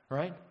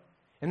 right?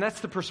 And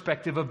that's the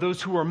perspective of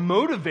those who are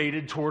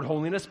motivated toward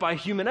holiness by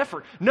human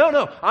effort.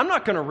 No, I'm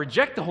not going to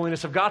reject the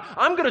holiness of God.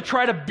 I'm going to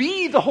try to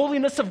be the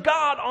holiness of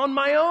God on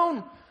my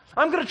own.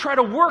 I'm going to try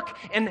to work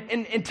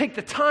and take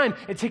the time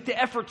and take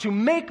the effort to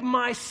make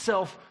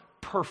myself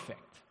perfect.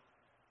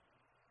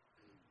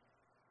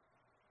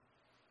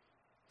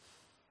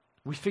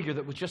 We figure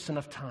that with just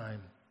enough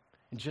time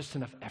and just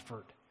enough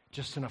effort,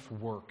 just enough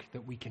work,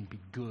 that we can be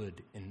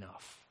good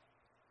enough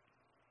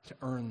to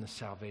earn the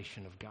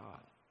salvation of God.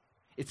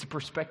 It's a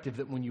perspective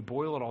that, when you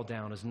boil it all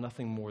down, is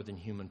nothing more than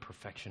human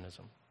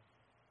perfectionism.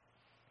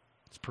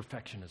 It's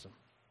perfectionism.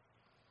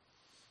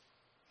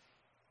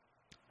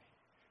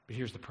 But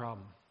here's the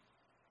problem.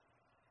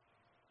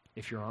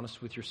 If you're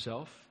honest with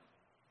yourself,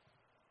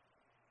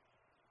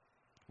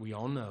 we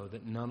all know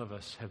that none of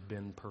us have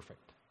been perfect.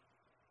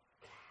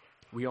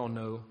 We all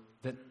know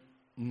that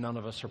none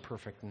of us are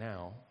perfect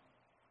now.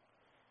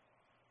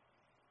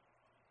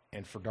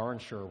 And for darn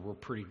sure, we're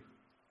pretty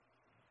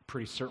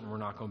certain we're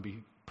not going to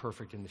be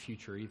perfect in the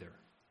future either.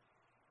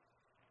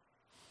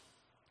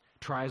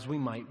 Try as we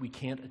might, we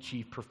can't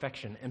achieve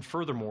perfection. And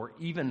furthermore,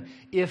 even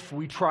if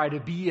we try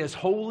to be as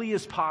holy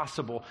as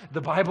possible,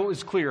 the Bible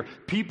is clear.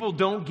 People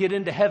don't get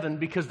into heaven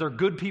because they're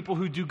good people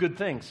who do good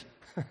things.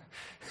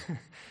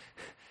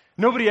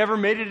 Nobody ever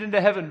made it into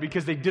heaven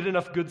because they did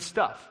enough good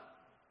stuff.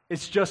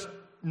 It's just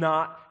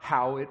not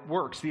how it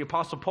works. The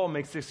Apostle Paul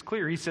makes this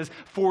clear. He says,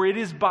 for it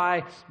is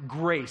by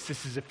grace.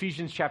 This is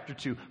Ephesians chapter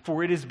 2.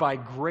 For it is by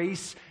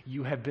grace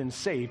you have been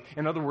saved.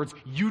 In other words,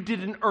 you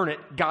didn't earn it.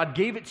 God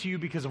gave it to you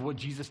because of what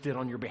Jesus did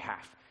on your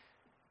behalf.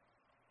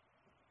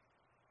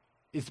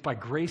 It's by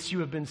grace you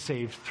have been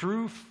saved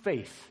through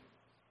faith.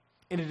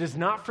 And it is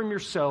not from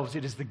yourselves.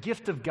 It is the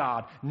gift of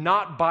God,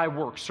 not by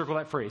works. Circle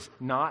that phrase.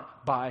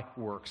 Not by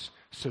works,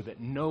 so that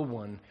no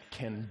one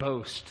can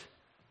boast.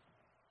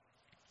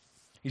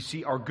 You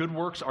see, our good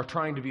works, our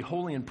trying to be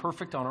holy and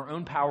perfect on our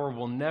own power,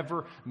 will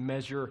never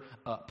measure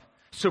up.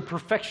 So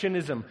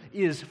perfectionism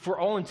is, for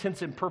all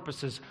intents and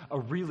purposes, a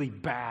really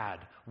bad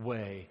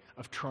way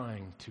of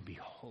trying to be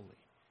holy.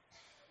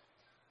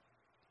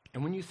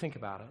 And when you think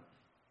about it,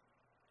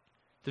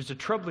 there's a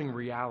troubling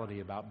reality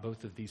about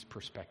both of these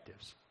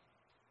perspectives.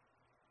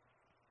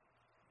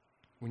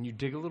 When you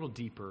dig a little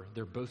deeper,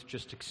 they're both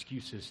just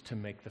excuses to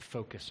make the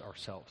focus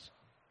ourselves.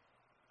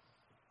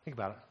 Think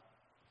about it.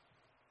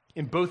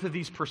 In both of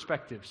these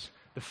perspectives,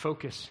 the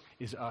focus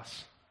is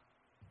us.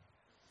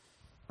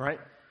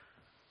 Right?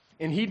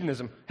 In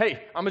hedonism,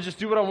 hey, I'm going to just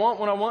do what I want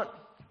when I want,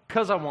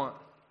 because I want.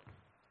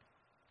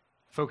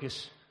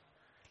 Focus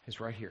is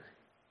right here.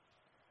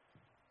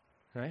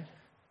 Right?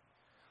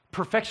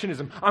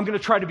 Perfectionism, I'm going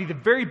to try to be the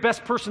very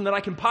best person that I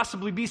can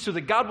possibly be so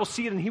that God will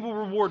see it and He will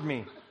reward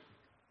me.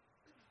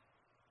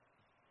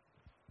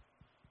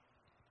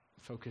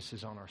 Focus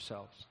is on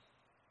ourselves.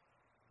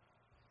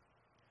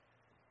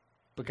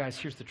 But guys,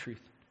 here's the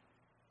truth.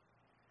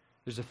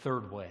 There's a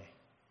third way.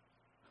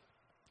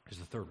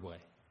 There's a third way.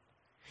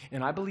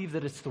 And I believe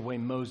that it's the way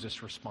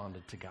Moses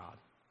responded to God.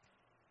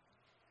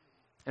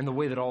 And the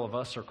way that all of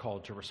us are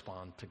called to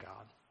respond to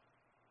God.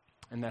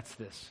 And that's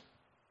this.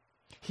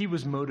 He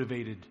was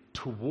motivated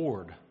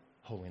toward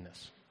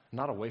holiness,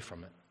 not away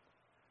from it.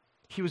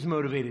 He was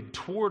motivated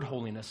toward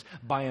holiness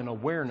by an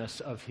awareness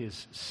of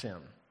his sin.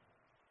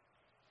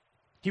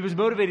 He was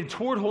motivated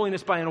toward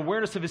holiness by an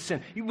awareness of his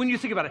sin. When you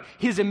think about it,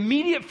 his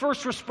immediate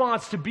first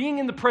response to being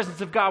in the presence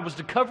of God was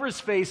to cover his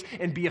face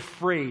and be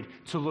afraid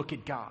to look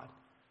at God.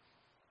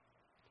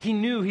 He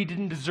knew he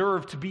didn't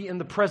deserve to be in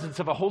the presence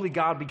of a holy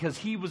God because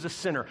he was a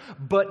sinner.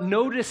 But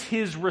notice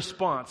his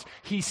response.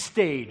 He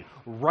stayed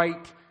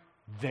right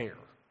there.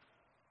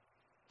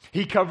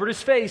 He covered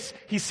his face.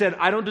 He said,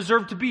 I don't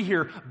deserve to be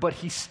here, but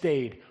he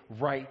stayed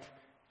right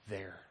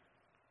there.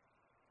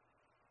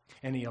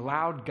 And he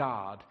allowed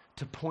God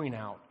to point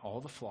out all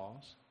the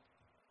flaws.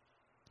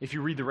 If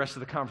you read the rest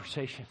of the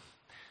conversation,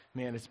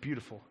 man, it's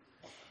beautiful.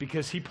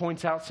 Because he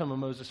points out some of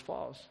Moses'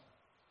 flaws.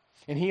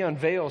 And he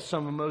unveils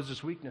some of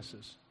Moses'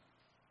 weaknesses.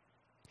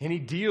 And he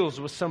deals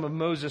with some of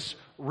Moses'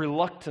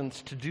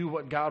 reluctance to do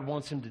what God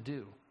wants him to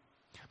do.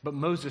 But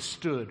Moses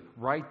stood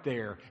right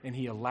there and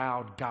he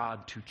allowed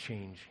God to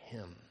change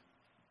him.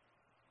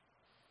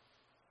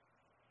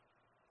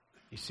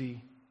 You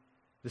see,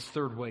 this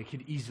third way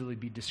could easily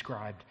be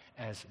described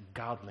as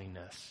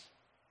godliness.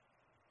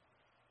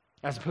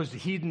 As opposed to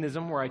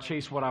hedonism, where I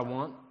chase what I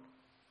want,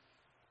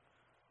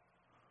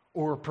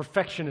 or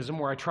perfectionism,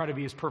 where I try to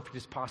be as perfect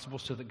as possible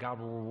so that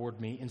God will reward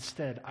me.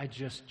 Instead, I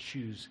just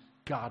choose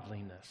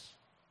godliness.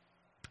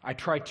 I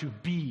try to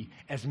be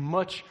as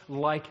much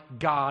like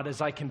God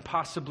as I can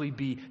possibly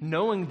be,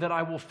 knowing that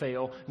I will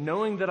fail,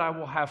 knowing that I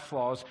will have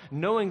flaws,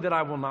 knowing that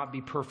I will not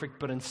be perfect,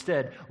 but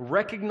instead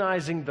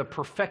recognizing the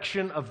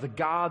perfection of the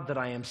God that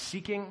I am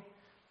seeking,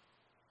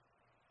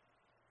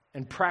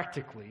 and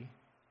practically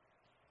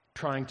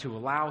trying to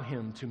allow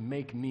Him to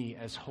make me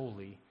as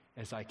holy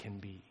as I can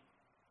be.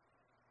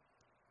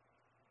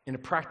 In a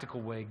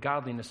practical way,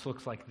 godliness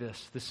looks like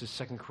this. This is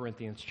 2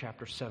 Corinthians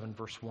chapter 7,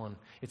 verse 1.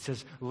 It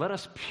says, let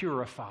us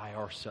purify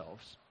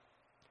ourselves.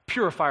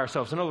 Purify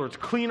ourselves. In other words,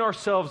 clean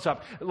ourselves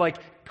up.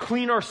 Like,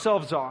 clean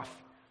ourselves off.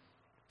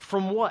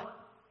 From what?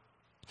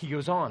 He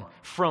goes on.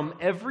 From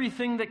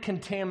everything that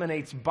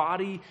contaminates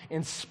body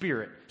and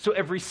spirit. So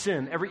every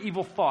sin, every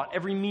evil thought,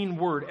 every mean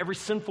word, every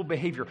sinful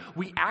behavior.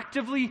 We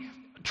actively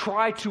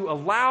try to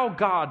allow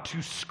God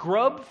to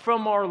scrub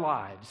from our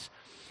lives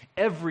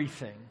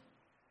everything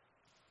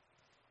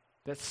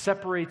that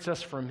separates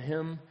us from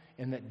Him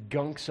and that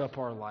gunks up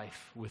our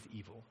life with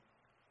evil.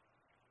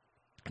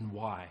 And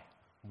why?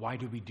 Why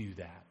do we do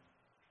that?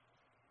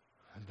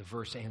 And the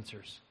verse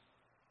answers,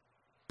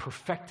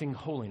 perfecting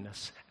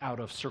holiness out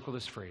of, circle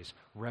this phrase,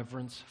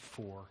 reverence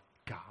for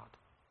God.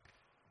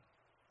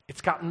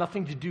 It's got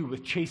nothing to do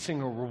with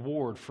chasing a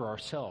reward for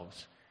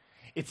ourselves.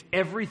 It's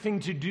everything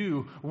to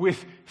do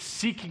with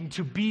seeking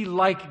to be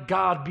like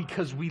God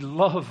because we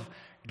love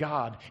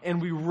God,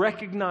 and we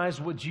recognize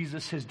what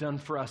Jesus has done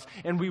for us,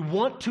 and we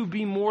want to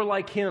be more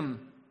like Him.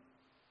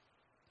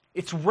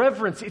 It's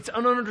reverence, it's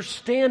an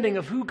understanding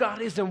of who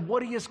God is and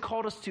what He has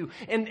called us to,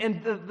 and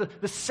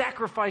the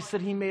sacrifice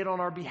that He made on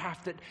our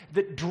behalf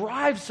that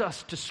drives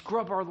us to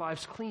scrub our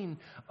lives clean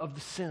of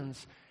the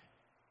sins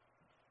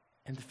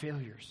and the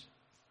failures.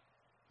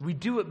 We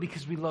do it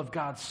because we love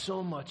God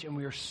so much, and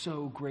we are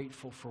so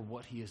grateful for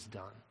what He has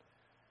done.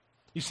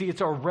 You see,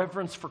 it's our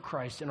reverence for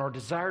Christ and our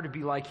desire to be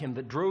like Him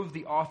that drove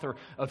the author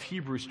of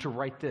Hebrews to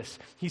write this.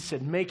 He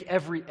said, make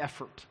every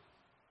effort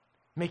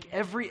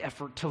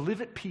to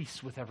live at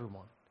peace with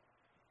everyone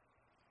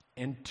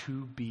and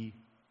to be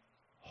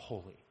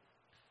holy.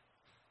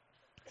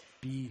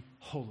 Be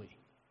holy.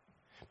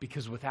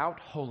 Because without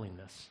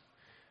holiness,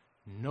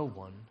 no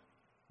one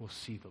will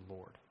see the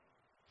Lord.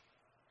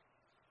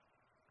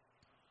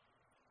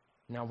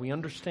 Now we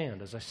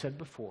understand, as I said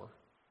before,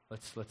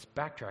 let's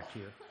backtrack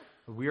here.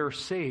 We are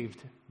saved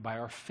by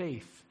our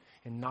faith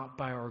and not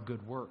by our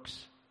good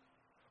works.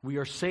 We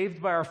are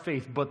saved by our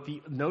faith, but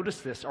notice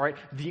this, all right?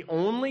 The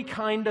only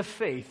kind of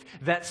faith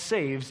that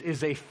saves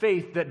is a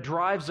faith that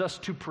drives us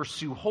to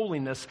pursue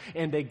holiness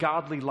and a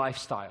godly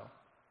lifestyle.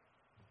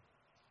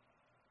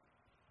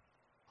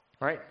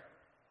 Right?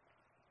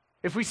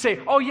 If we say,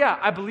 oh yeah,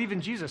 I believe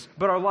in Jesus,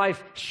 but our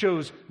life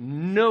shows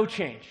no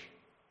change.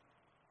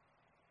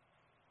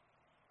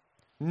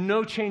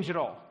 No change at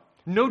all.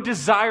 No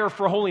desire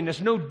for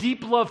holiness, no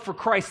deep love for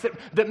Christ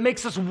that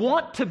makes us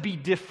want to be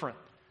different.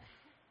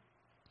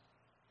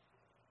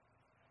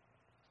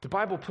 The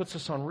Bible puts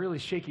us on really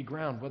shaky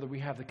ground whether we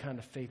have the kind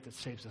of faith that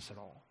saves us at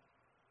all.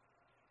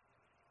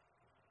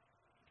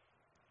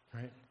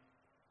 Right?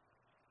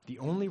 The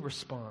only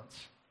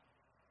response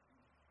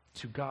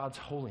to God's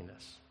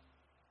holiness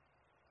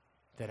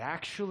that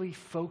actually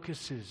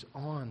focuses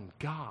on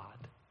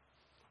God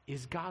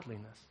is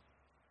godliness.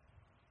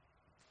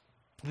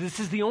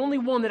 This is the only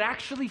one that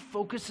actually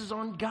focuses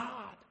on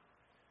God.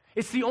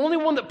 It's the only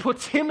one that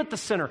puts Him at the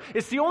center.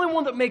 It's the only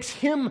one that makes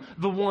Him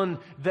the one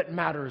that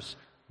matters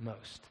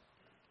most.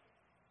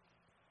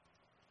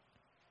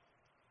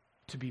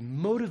 To be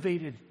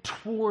motivated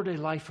toward a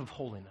life of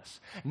holiness,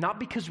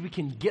 not because we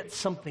can get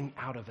something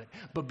out of it,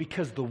 but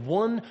because the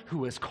one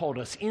who has called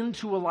us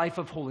into a life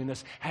of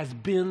holiness has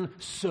been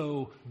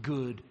so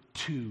good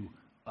to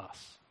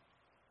us.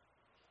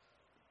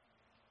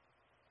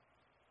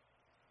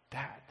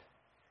 That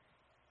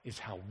is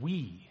how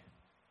we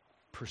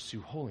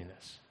pursue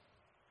holiness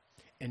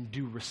and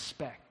do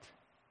respect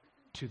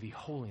to the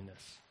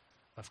holiness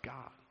of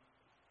God.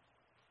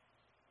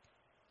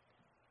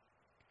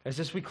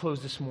 As we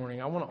close this morning,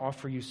 I want to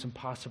offer you some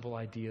possible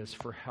ideas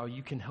for how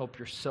you can help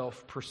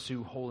yourself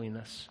pursue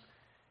holiness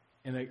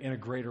in a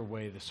greater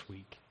way this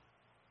week.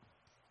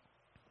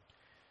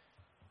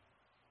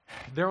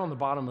 There on the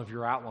bottom of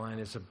your outline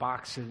is a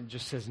box that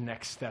just says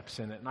next steps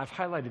in it. And I've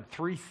highlighted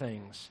 3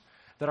 things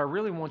that I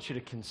really want you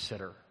to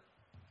consider.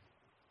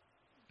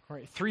 All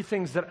right, 3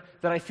 things that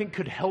I think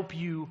could help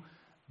you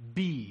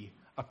be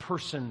a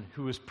person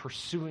who is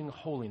pursuing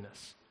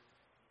holiness.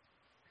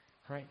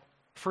 All right?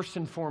 First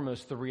and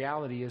foremost, the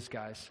reality is,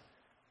 guys,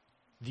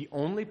 the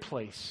only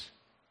place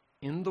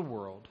in the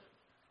world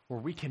where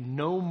we can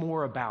know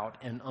more about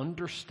and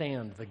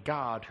understand the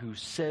God who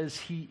says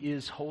he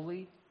is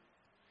holy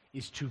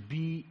is to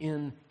be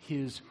in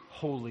his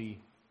holy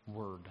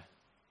word.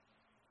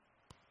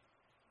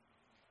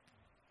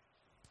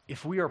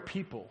 If we are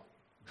people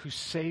who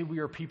say we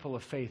are people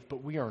of faith,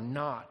 but we are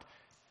not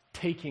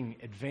taking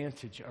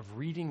advantage of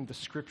reading the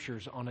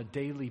scriptures on a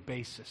daily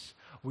basis,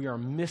 we are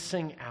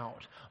missing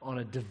out on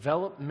a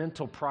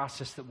developmental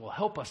process that will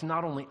help us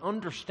not only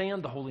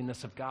understand the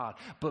holiness of God,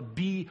 but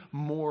be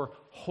more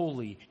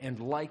holy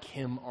and like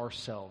him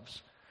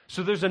ourselves.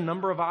 So there's a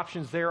number of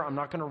options there. I'm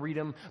not going to read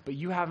them, but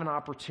you have an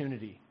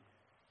opportunity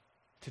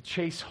to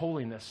chase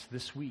holiness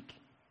this week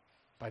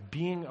by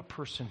being a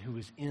person who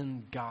is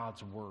in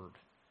God's word.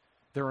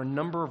 There are a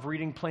number of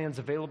reading plans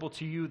available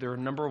to you. There are a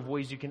number of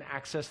ways you can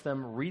access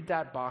them. Read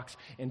that box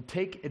and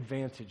take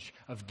advantage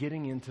of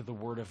getting into the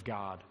Word of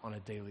God on a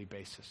daily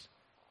basis.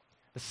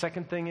 The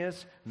second thing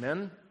is,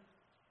 men,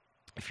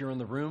 if you're in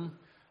the room,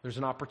 there's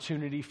an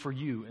opportunity for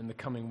you in the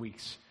coming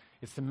weeks.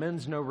 It's the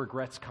Men's No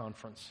Regrets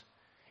Conference.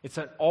 It's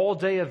an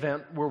all-day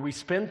event where we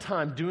spend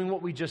time doing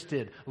what we just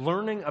did,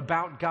 learning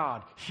about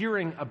God,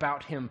 hearing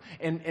about him,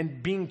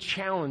 and being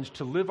challenged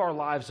to live our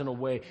lives in a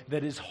way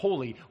that is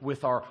holy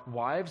with our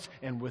wives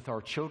and with our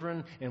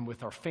children and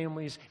with our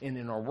families and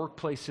in our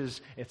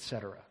workplaces,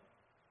 etc.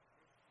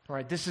 All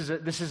right, this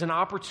is an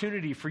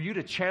opportunity for you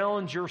to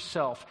challenge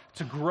yourself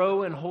to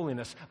grow in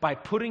holiness by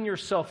putting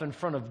yourself in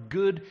front of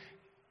good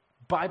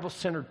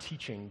Bible-centered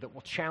teaching that will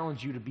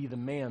challenge you to be the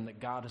man that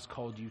God has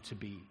called you to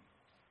be.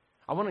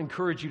 I want to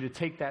encourage you to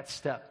take that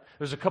step.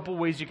 There's a couple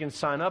ways you can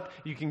sign up.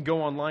 You can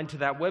go online to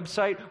that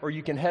website, or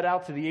you can head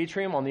out to the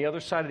atrium. On the other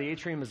side of the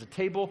atrium is a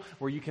table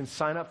where you can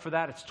sign up for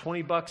that. It's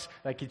 $20.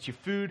 That gets you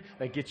food.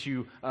 That gets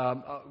you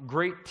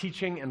great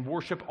teaching and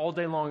worship all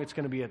day long. It's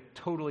going to be a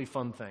totally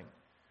fun thing.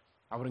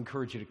 I would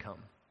encourage you to come.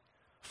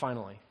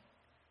 Finally,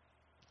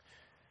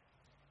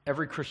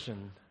 every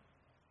Christian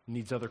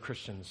needs other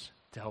Christians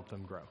to help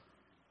them grow.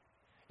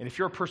 And if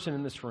you're a person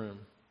in this room,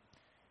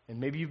 and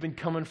maybe you've been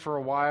coming for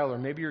a while, or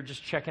maybe you're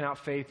just checking out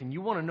faith, and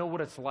you want to know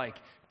what it's like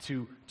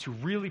to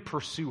really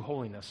pursue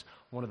holiness,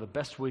 one of the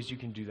best ways you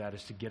can do that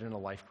is to get in a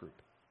life group.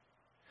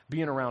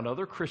 Being around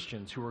other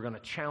Christians who are going to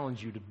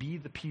challenge you to be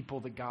the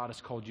people that God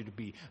has called you to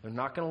be. They're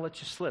not going to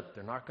let you slip.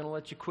 They're not going to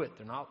let you quit.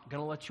 They're not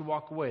going to let you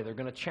walk away. They're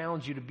going to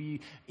challenge you to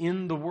be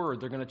in the Word.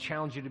 They're going to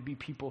challenge you to be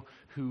people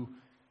who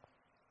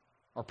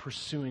are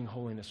pursuing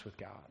holiness with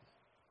God.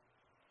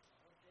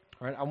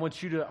 All right, I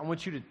want you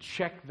to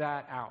check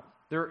that out.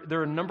 There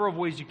are a number of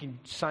ways you can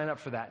sign up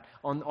for that.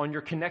 On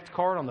your Connect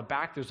card on the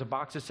back, there's a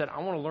box that said, I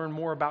want to learn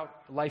more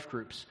about life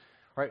groups.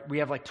 Right? We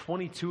have like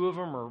 22 of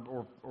them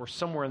or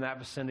somewhere in that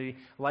vicinity,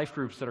 life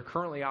groups that are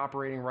currently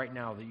operating right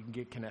now that you can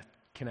get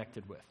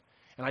connected with.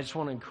 And I just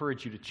want to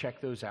encourage you to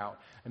check those out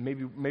and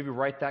maybe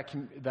write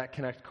that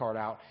Connect card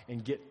out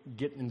and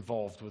get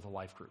involved with a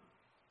life group.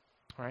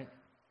 All right?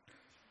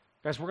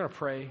 Guys, we're going to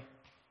pray,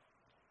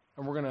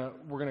 and we're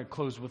going to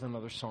close with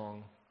another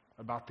song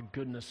about the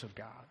goodness of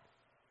God.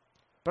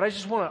 But I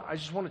just want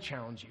to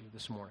challenge you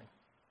this morning.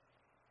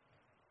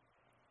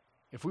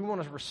 If we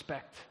want to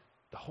respect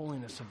the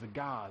holiness of the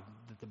God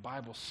that the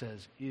Bible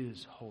says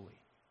is holy,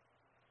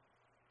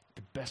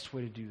 the best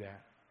way to do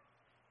that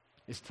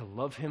is to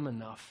love him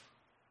enough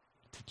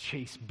to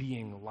chase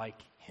being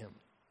like him.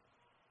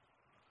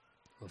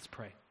 Let's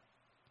pray.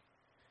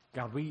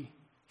 God, we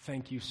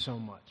thank you so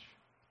much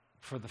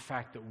for the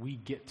fact that we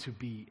get to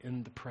be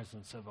in the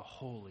presence of a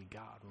holy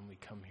God when we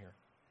come here.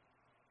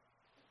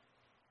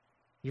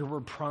 Your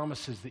word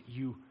promises that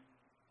you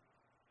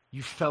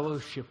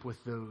fellowship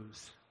with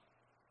those.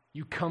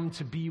 You come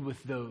to be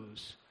with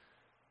those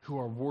who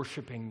are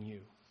worshiping you.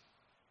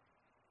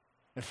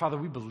 And Father,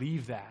 we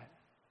believe that.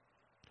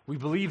 We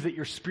believe that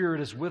your Spirit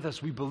is with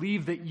us. We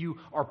believe that you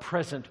are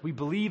present. We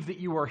believe that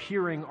you are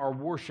hearing our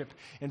worship.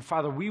 And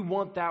Father, we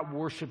want that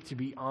worship to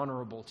be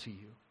honorable to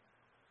you.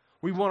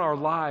 We want our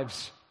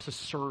lives to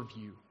serve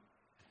you.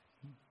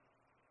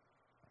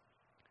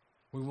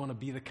 We want to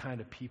be the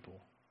kind of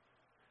people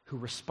who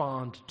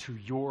respond to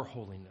your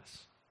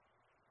holiness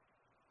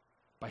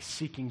by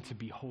seeking to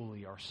be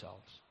holy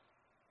ourselves.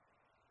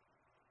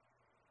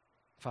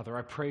 Father,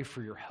 I pray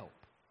for your help,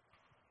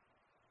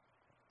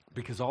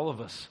 because all of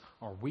us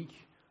are weak,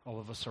 all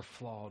of us are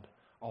flawed,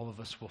 all of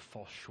us will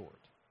fall short.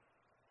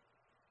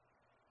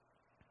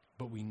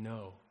 But we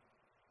know,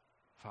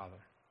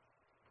 Father,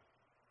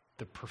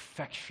 the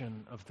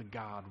perfection of the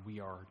God we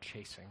are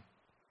chasing,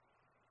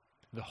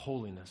 the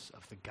holiness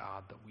of the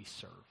God that we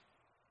serve.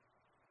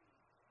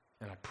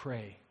 And I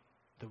pray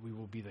that we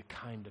will be the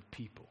kind of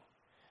people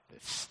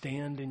that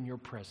stand in your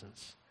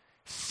presence,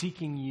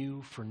 seeking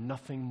you for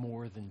nothing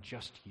more than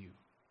just you,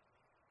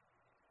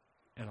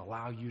 and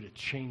allow you to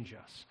change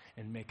us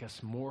and make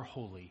us more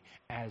holy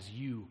as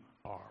you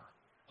are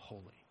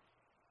holy.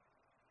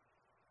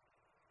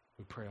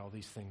 We pray all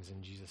these things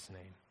in Jesus'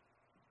 name.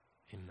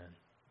 Amen.